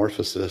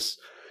metamorphoses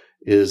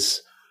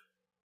is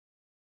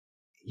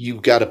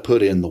you've got to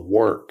put in the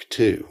work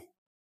too.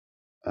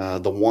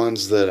 The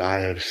ones that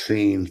I have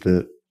seen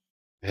that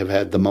have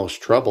had the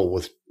most trouble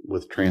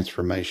with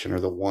transformation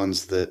are the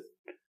ones that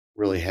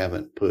really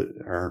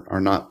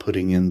are not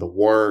putting in the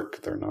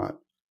work. They're not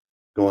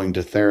going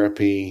to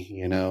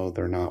therapy,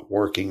 they're not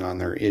working on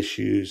their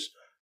issues,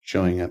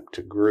 showing up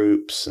to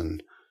groups.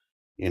 And,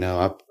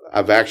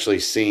 I've actually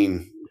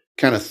seen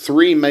kind of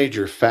 3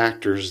 major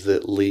factors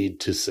that lead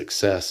to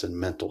success in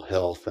mental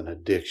health and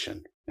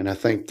addiction. And I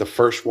think the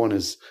first one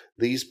is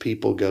these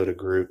people go to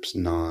groups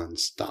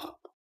nonstop.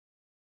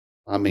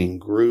 I mean,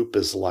 group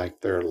is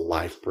like their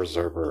life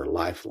preserver or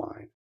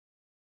lifeline.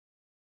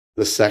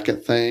 The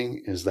second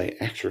thing is they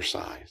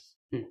exercise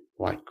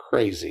like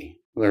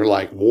crazy. They're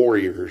like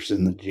warriors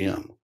in the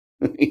gym.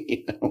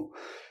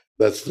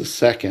 That's the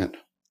second.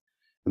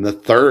 And the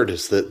third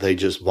is that they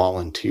just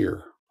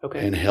volunteer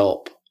and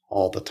help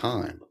all the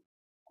time.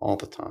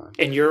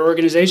 In your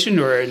organization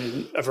or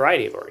in a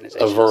variety of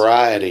organizations? A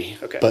variety.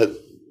 Okay. But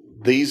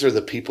these are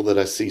the people that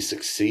I see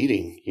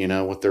succeeding,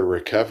 with their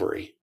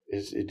recovery.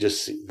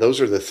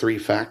 Those are the 3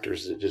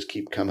 factors that just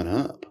keep coming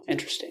up.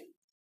 Interesting.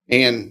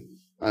 And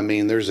I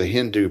mean, there's a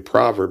Hindu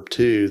proverb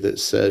too that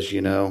says,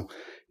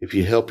 if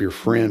you help your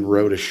friend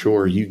row to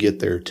shore, you get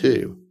there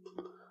too.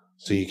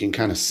 So you can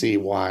kind of see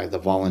why the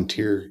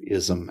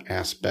volunteerism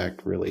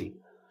aspect really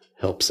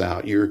helps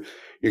out. You're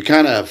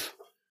kind of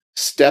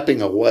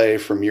stepping away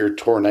from your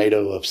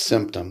tornado of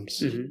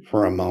symptoms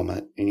for a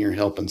moment, and you're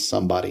helping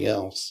somebody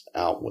else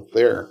out with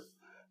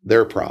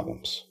their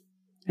problems.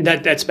 And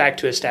that's back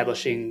to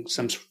establishing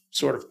some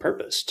sort of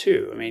purpose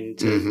too. I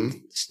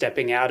mean,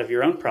 stepping out of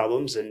your own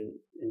problems and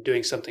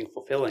doing something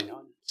fulfilling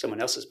on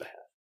someone else's behalf.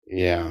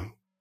 Yeah,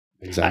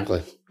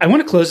 exactly. I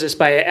want to close this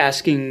by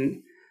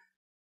asking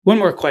one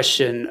more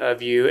question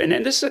of you. And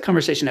this is a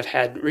conversation I've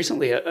had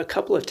recently a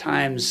couple of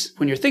times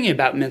when you're thinking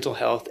about mental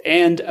health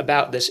and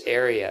about this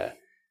area,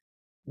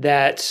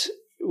 that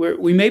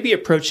we may be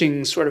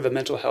approaching sort of a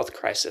mental health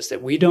crisis,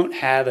 that we don't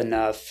have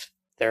enough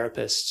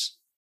therapists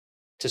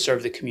to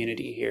serve the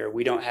community here.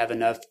 We don't have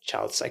enough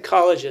child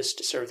psychologists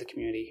to serve the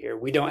community here.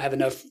 We don't have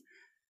enough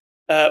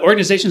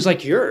organizations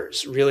like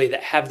yours really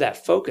that have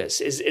that focus.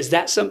 Is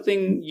that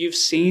something you've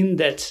seen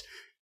that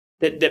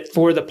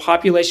for the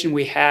population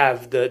we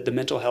have, the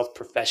mental health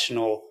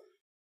professional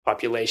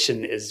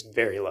population is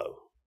very low?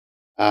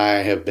 I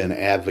have been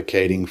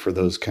advocating for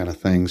those kind of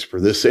things for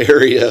this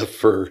area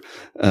for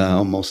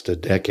almost a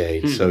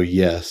decade. So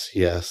yes.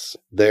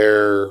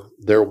 There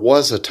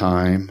was a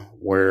time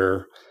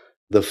where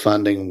the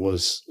funding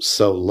was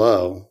so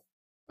low.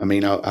 I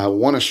mean, I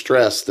want to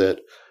stress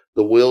that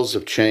the wheels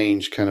of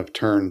change kind of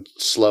turn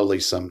slowly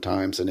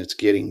sometimes, and it's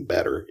getting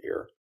better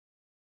here.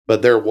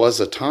 But there was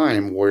a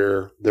time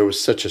where there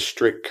was such a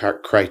strict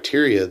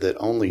criteria that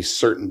only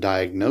certain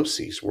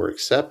diagnoses were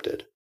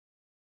accepted.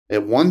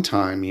 At one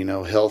time,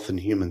 Health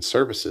and Human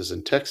Services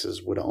in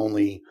Texas would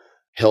only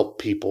help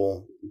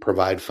people,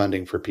 provide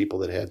funding for people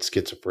that had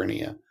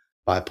schizophrenia,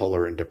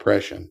 bipolar, and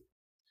depression.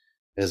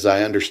 As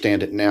I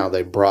understand it now,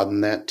 they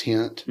broadened that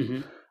tent.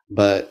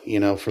 But,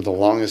 for the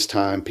longest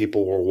time,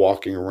 people were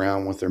walking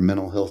around with their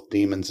mental health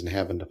demons and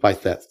having to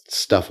fight that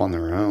stuff on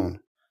their own.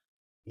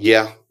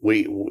 Yeah,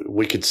 we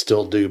could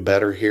still do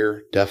better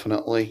here,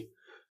 definitely.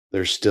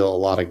 There's still a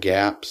lot of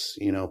gaps.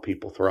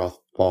 People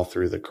fall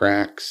through the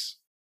cracks.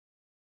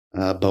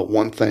 But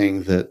one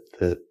thing that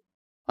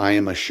I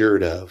am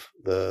assured of,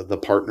 the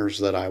partners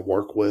that I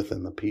work with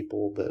and the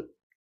people that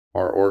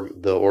are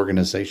the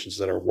organizations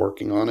that are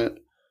working on it,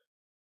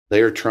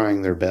 they are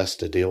trying their best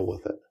to deal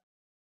with it,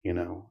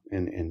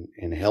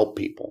 and help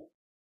people,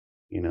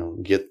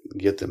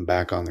 get them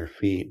back on their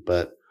feet.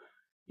 But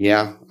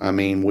yeah, I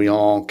mean, we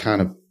all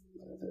kind of,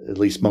 at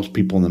least most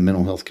people in the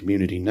mental health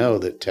community know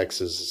that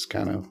Texas is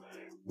kind of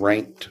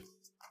ranked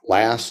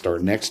last or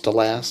next to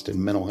last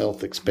in mental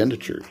health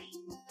expenditures.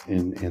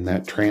 And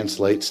that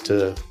translates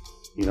to,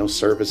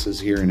 services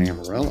here in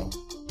Amarillo.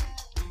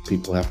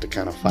 people have to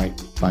kind of fight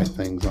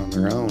things on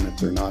their own if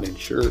they're not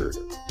insured.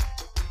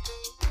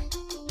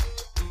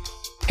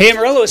 Hey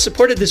Amarillo is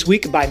supported this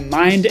week by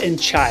Mind and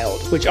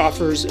Child, which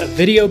offers a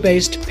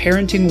video-based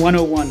Parenting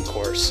 101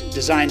 course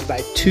designed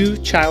by 2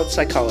 child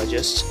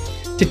psychologists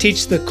to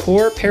teach the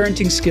core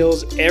parenting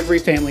skills every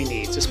family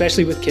needs,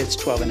 especially with kids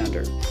 12 and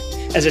under.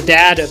 As a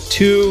dad of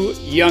 2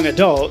 young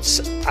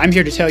adults, I'm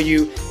here to tell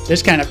you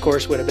this kind of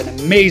course would have been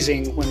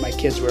amazing when my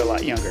kids were a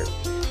lot younger.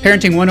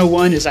 Parenting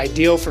 101 is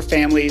ideal for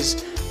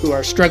families who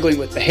are struggling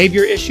with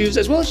behavior issues,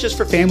 as well as just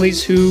for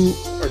families who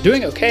are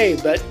doing okay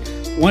but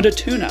want a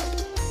tune-up.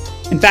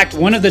 In fact,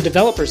 one of the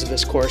developers of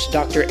this course,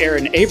 Dr.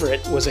 Aaron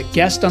Averett, was a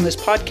guest on this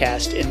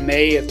podcast in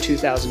May of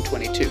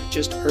 2022,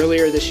 just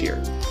earlier this year.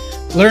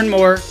 Learn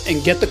more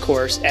and get the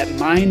course at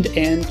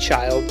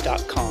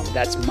mindandchild.com.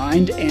 That's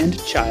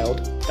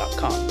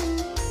mindandchild.com.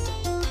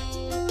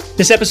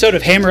 This episode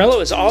of Hey Amarillo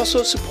is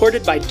also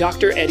supported by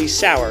Dr. Eddie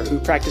Sauer, who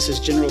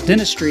practices general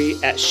dentistry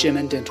at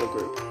Shemin Dental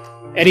Group.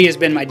 Eddie has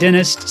been my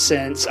dentist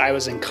since I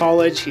was in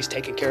college. He's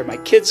taken care of my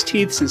kids'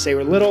 teeth since they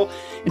were little.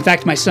 In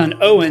fact, my son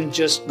Owen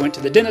just went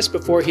to the dentist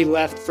before he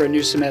left for a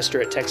new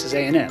semester at Texas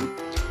A&M.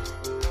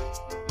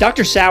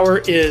 Dr. Sauer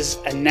is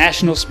a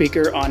national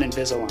speaker on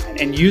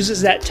Invisalign and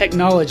uses that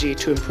technology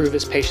to improve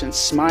his patients'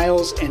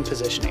 smiles and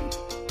positioning.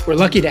 We're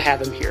lucky to have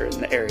him here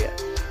in the area.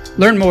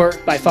 Learn more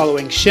by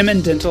following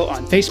Shemin Dental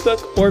on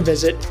Facebook or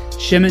visit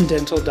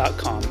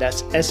shemindental.com.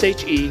 That's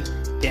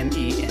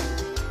SHEMEN.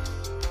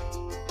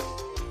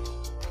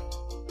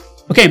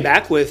 Okay, I'm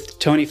back with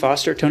Tony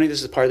Foster. Tony,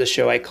 this is part of the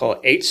show I call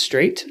 8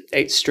 Straight.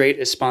 8 Straight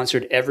is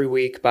sponsored every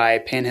week by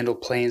Panhandle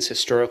Plains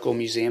Historical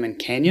Museum in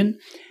Canyon.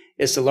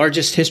 It's the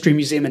largest history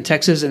museum in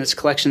Texas, and its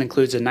collection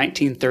includes a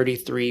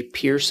 1933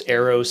 Pierce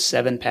Arrow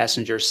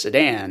 7-passenger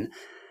sedan.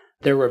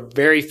 There were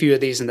very few of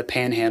these in the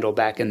Panhandle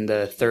back in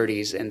the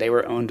 30s, and they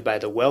were owned by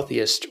the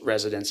wealthiest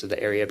residents of the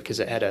area because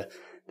that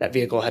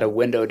vehicle had a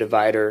window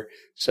divider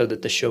so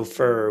that the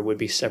chauffeur would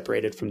be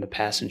separated from the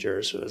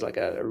passengers. So it was like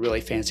a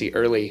really fancy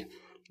early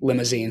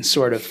limousine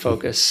sort of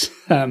focus.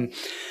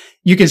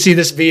 You can see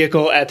this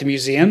vehicle at the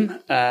museum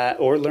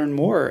or learn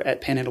more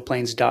at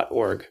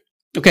panhandleplains.org.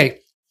 Okay,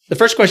 the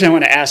first question I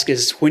want to ask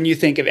is, when you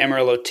think of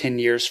Amarillo 10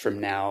 years from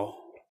now,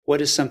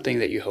 what is something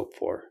that you hope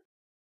for?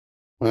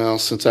 Well,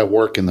 since I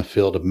work in the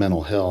field of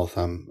mental health,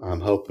 I'm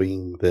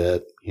hoping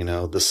that,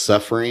 the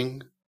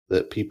suffering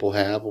that people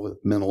have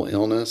with mental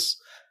illness,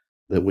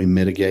 that we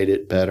mitigate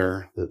it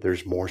better, that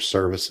there's more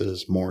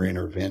services, more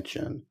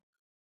intervention,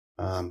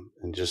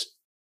 and just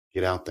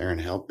get out there and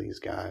help these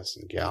guys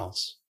and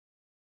gals.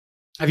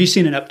 Have you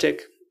seen an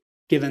uptick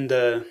given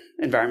the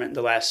environment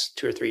the last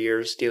 2 or 3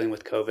 years dealing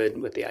with COVID,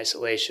 with the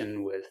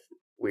isolation, with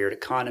weird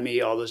economy,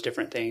 all those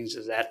different things?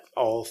 Does that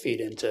all feed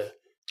into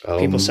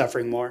people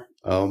suffering more?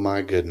 Oh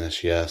my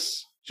goodness,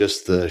 yes.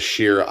 Just the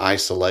sheer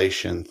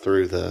isolation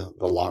through the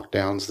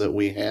lockdowns that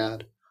we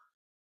had.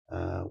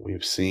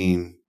 We've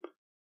seen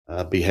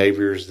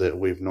behaviors that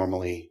we've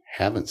normally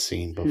haven't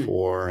seen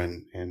before,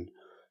 and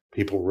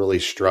people really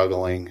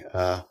struggling.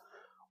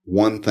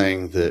 One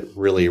thing that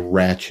really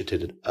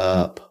ratcheted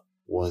up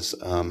was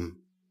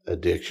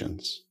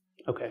addictions.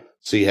 Okay.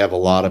 So you have a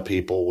lot of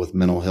people with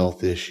mental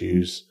health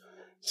issues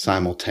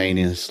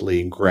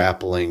simultaneously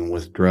grappling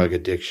with drug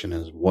addiction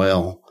as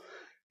well.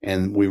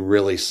 And we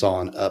really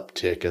saw an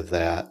uptick of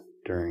that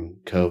during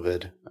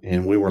COVID.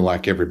 And we were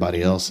like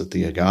everybody else at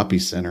the Agape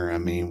Center. I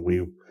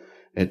mean,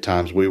 at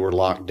times we were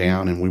locked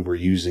down and we were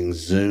using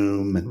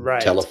Zoom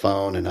and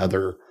telephone and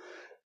other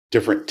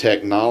different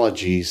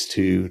technologies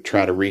to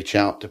try to reach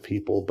out to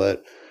people.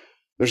 But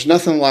there's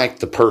nothing like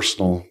the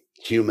personal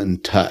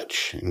human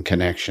touch and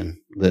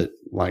connection that,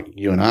 like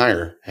you and I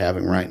are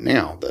having right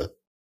now, the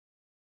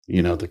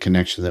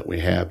connection that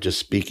we have just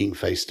speaking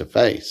face to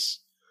face.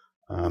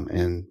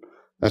 And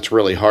that's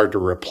really hard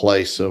to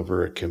replace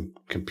over a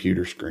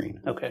computer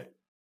screen. Okay.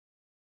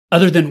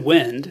 Other than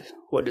wind,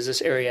 what does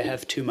this area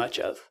have too much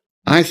of?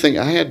 I think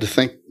I had to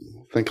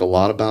think a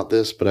lot about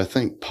this, but I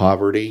think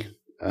poverty.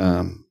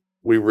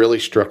 We really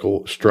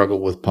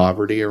struggle with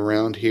poverty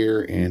around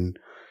here, and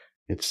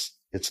it's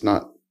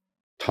not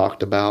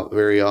talked about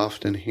very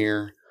often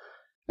here.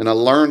 And I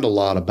learned a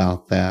lot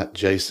about that,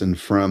 Jason,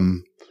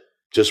 from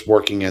just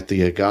working at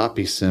the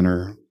Agape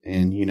Center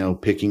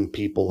and, picking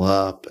people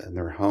up in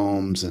their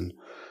homes and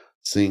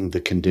seeing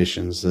the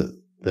conditions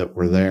that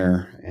were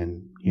there,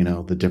 and,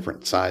 the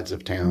different sides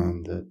of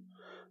town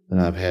that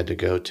I've had to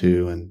go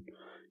to. And,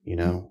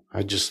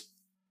 I just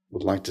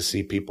would like to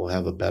see people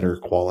have a better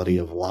quality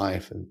of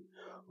life and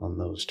on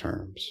those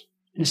terms.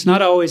 And it's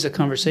not always a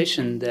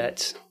conversation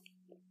that,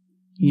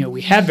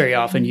 we have very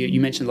often. You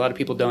mentioned a lot of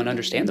people don't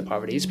understand the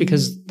poverty. It's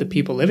because the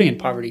people living in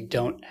poverty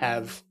don't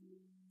have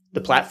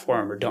the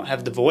platform or don't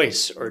have the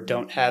voice or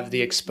don't have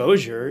the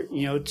exposure,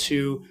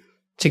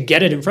 to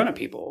get it in front of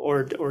people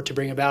or to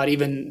bring about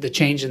even the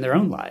change in their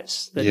own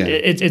lives.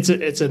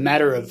 It's a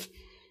matter of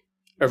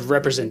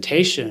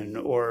representation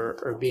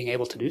or being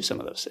able to do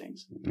some of those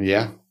things.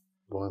 Yeah.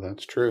 Boy,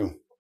 that's true.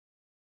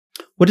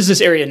 What does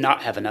this area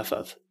not have enough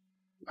of?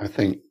 I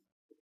think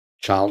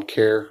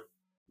childcare,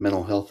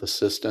 mental health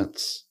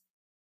assistance.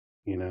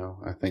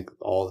 I think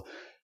all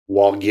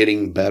while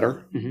getting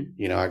better,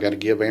 I got to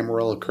give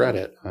Amarillo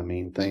credit. I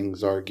mean,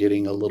 things are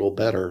getting a little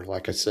better.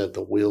 Like I said,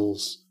 the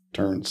wheels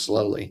turn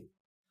slowly,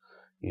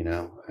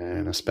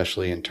 and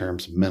especially in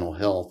terms of mental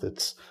health,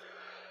 it's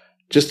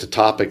just a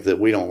topic that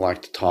we don't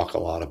like to talk a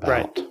lot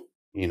about,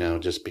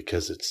 just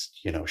because it's,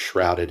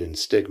 shrouded in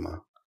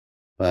stigma.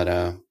 But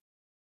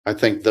I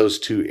think those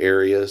two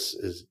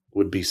areas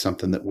would be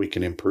something that we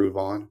can improve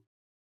on.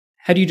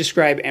 How do you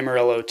describe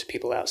Amarillo to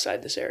people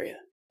outside this area?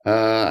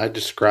 I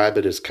describe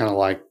it as kind of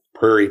like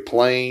prairie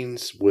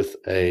plains with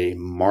a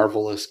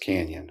marvelous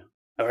canyon.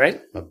 All right.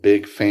 I'm a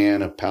big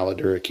fan of Palo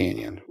Duro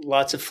Canyon.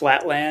 Lots of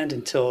flat land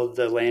until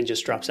the land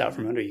just drops out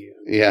from under you.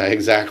 Yeah,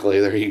 exactly.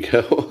 There you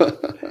go.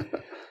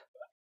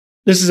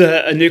 This is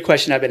a new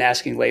question I've been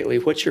asking lately.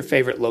 What's your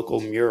favorite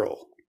local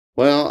mural?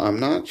 Well, I'm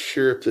not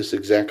sure if this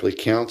exactly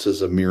counts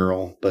as a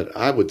mural, but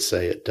I would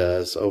say it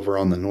does. Over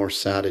on the north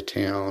side of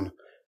town,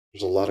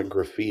 there's a lot of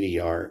graffiti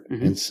art.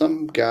 And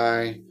some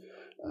guy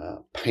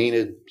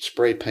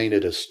spray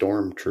painted a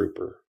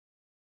stormtrooper.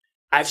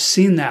 I've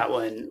seen that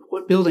one.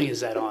 What building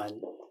is that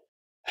on?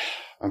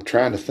 I'm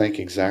trying to think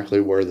exactly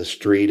where the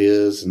street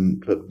is,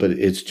 but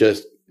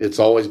it's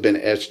always been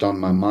etched on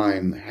my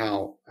mind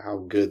how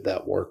good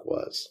that work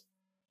was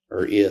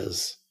or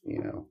is,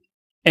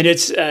 And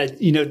it's,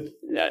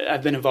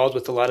 I've been involved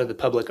with a lot of the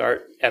public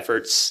art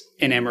efforts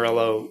in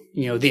Amarillo,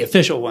 the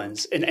official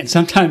ones, and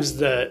sometimes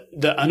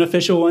the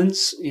unofficial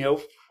ones,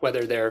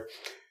 whether they're,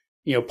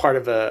 part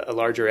of a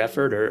larger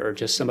effort or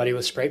just somebody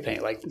with spray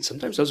paint. Like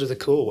sometimes those are the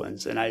cool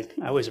ones, and I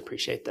always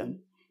appreciate them.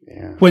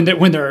 Yeah. When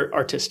they're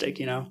artistic,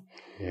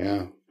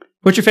 Yeah.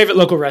 What's your favorite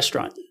local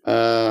restaurant?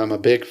 I'm a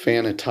big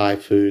fan of Thai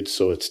food,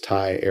 so it's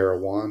Thai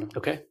Erawan.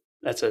 Okay.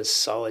 That's a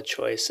solid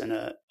choice and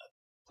a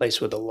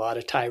place with a lot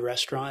of Thai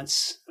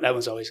restaurants. That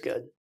one's always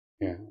good.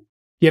 Yeah.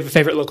 You have a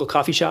favorite local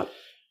coffee shop?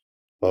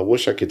 Well, I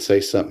wish I could say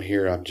something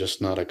here. I'm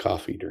just not a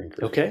coffee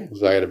drinker. Okay.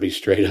 So I got to be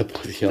straight up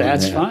with you on that.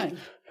 That's fine.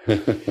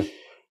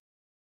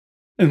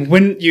 And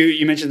when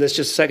you mentioned this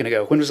just a second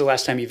ago, when was the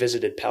last time you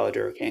visited Palo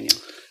Duro Canyon?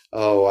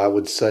 Oh, I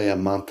would say a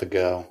month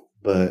ago,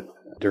 but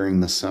during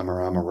the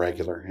summer, I'm a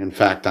regular. In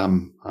fact,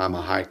 I'm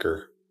a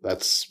hiker.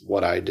 That's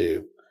what I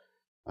do.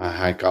 I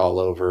hike all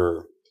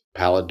over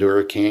Palo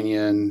Duro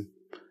Canyon,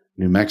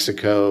 New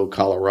Mexico,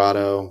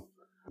 Colorado.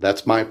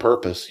 That's my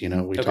purpose. We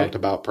talked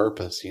about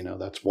purpose.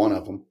 That's one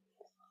of them.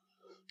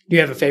 Do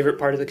you have a favorite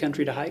part of the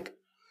country to hike?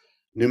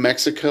 New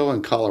Mexico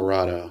and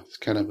Colorado. It's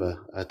kind of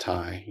a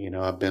tie.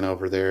 I've been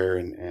over there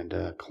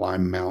and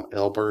climbed Mount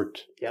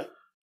Elbert. Yep.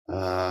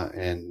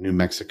 And New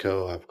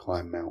Mexico, I've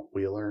climbed Mount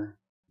Wheeler.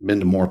 Been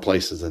to more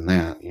places than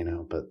that,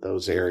 but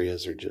those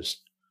areas are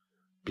just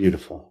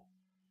beautiful.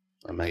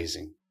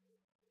 Amazing.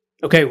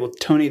 Okay, well,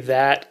 Tony,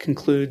 that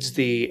concludes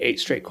the 8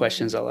 straight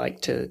questions. I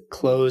like to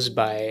close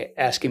by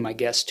asking my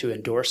guests to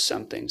endorse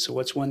something. So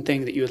what's one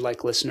thing that you would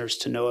like listeners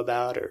to know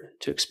about or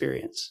to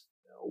experience?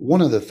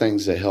 One of the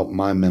things that helped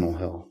my mental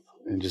health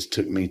and just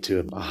took me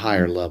to a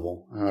higher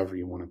level, however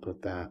you want to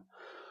put that,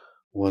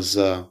 was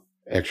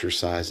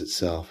exercise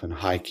itself and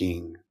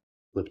hiking,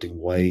 lifting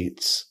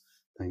weights,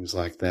 things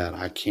like that.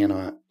 I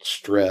cannot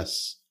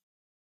stress,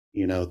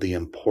 the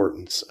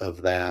importance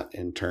of that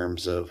in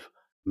terms of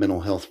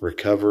mental health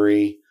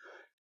recovery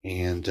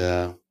and,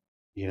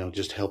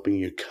 just helping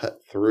you cut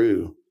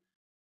through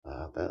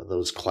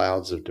those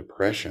clouds of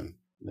depression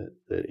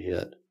that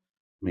hit.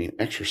 I mean,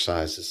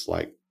 exercise is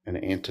like an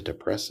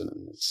antidepressant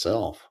in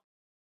itself.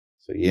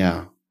 So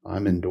yeah,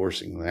 I'm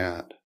endorsing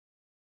that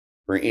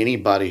for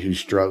anybody who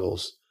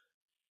struggles.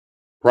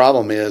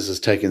 Problem is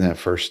taking that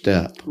first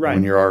step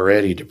when you're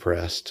already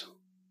depressed,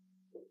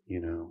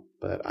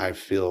 but I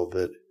feel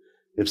that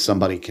if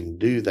somebody can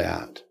do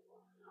that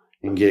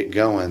and get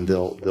going,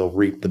 they'll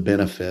reap the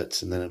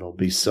benefits and then it'll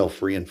be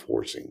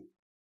self-reinforcing.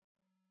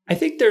 I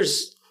think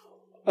there's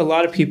a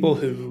lot of people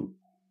who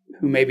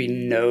maybe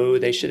know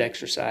they should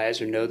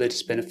exercise or know that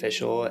it's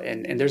beneficial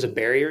and there's a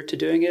barrier to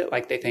doing it.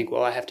 Like they think,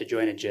 well, I have to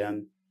join a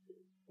gym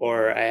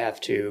or I have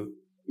to,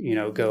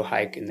 go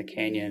hike in the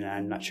canyon.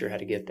 I'm not sure how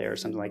to get there or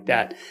something like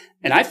that.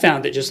 And I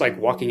found that just like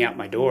walking out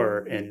my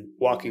door and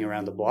walking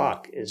around the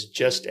block is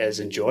just as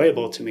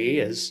enjoyable to me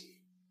as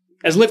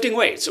lifting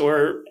weights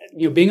or,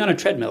 being on a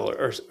treadmill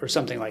or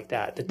something like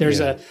that. That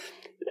there's a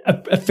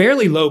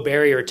fairly low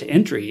barrier to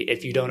entry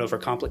if you don't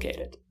overcomplicate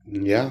it.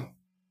 Yeah.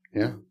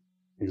 Yeah,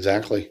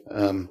 exactly.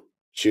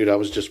 I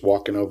was just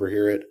walking over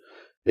here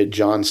at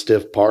John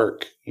Stiff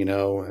Park,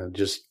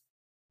 just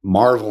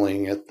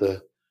marveling at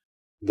the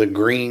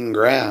green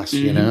grass,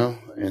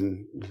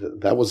 and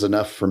that was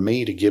enough for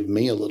me to give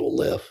me a little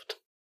lift,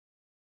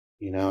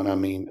 and I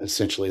mean,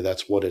 essentially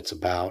that's what it's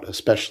about,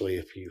 especially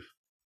if you've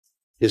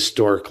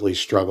historically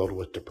struggled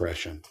with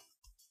depression.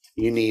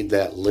 You need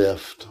that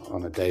lift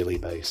on a daily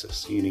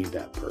basis. You need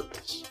that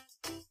purpose.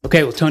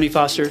 Okay, well, Tony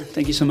Foster,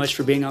 thank you so much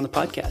for being on the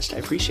podcast. I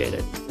appreciate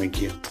it.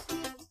 Thank you.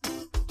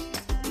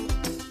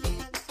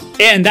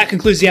 And that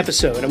concludes the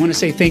episode. I want to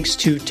say thanks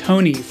to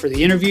Tony for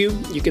the interview.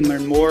 You can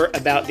learn more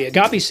about the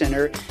Agape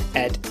Center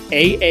at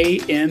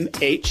aamhc.us.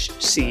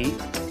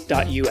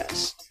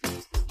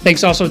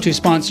 Thanks also to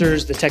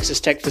sponsors, the Texas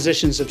Tech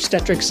Physicians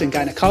Obstetrics and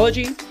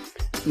Gynecology,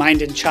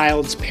 Mind and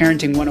Child's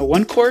Parenting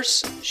 101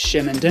 course,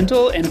 Shemin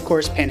Dental, and of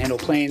course Panhandle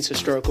Plains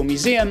Historical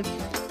Museum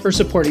for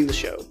supporting the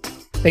show.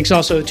 Thanks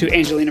also to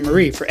Angelina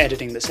Marie for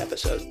editing this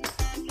episode.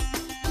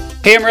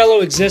 Hey Amarillo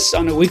exists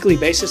on a weekly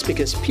basis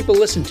because people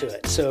listen to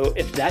it. So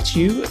if that's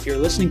you, if you're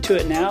listening to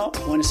it now,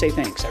 I want to say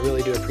thanks. I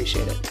really do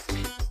appreciate it.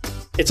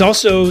 It's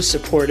also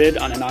supported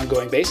on an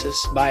ongoing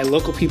basis by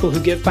local people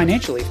who give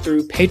financially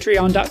through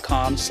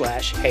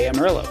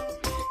patreon.com/HeyAmarillo.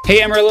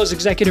 Hey Amarillo's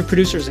executive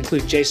producers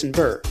include Jason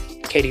Burr,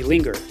 Katie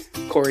Linger,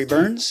 Corey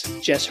Burns,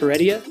 Jess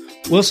Heredia,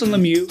 Wilson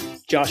Lemieux,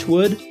 Josh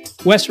Wood,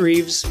 Wes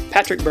Reeves,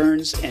 Patrick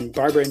Burns, and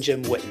Barbara and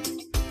Jim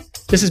Witten.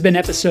 This has been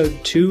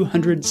episode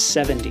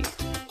 270.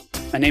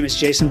 My name is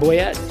Jason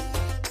Boyette,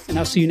 and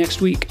I'll see you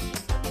next week.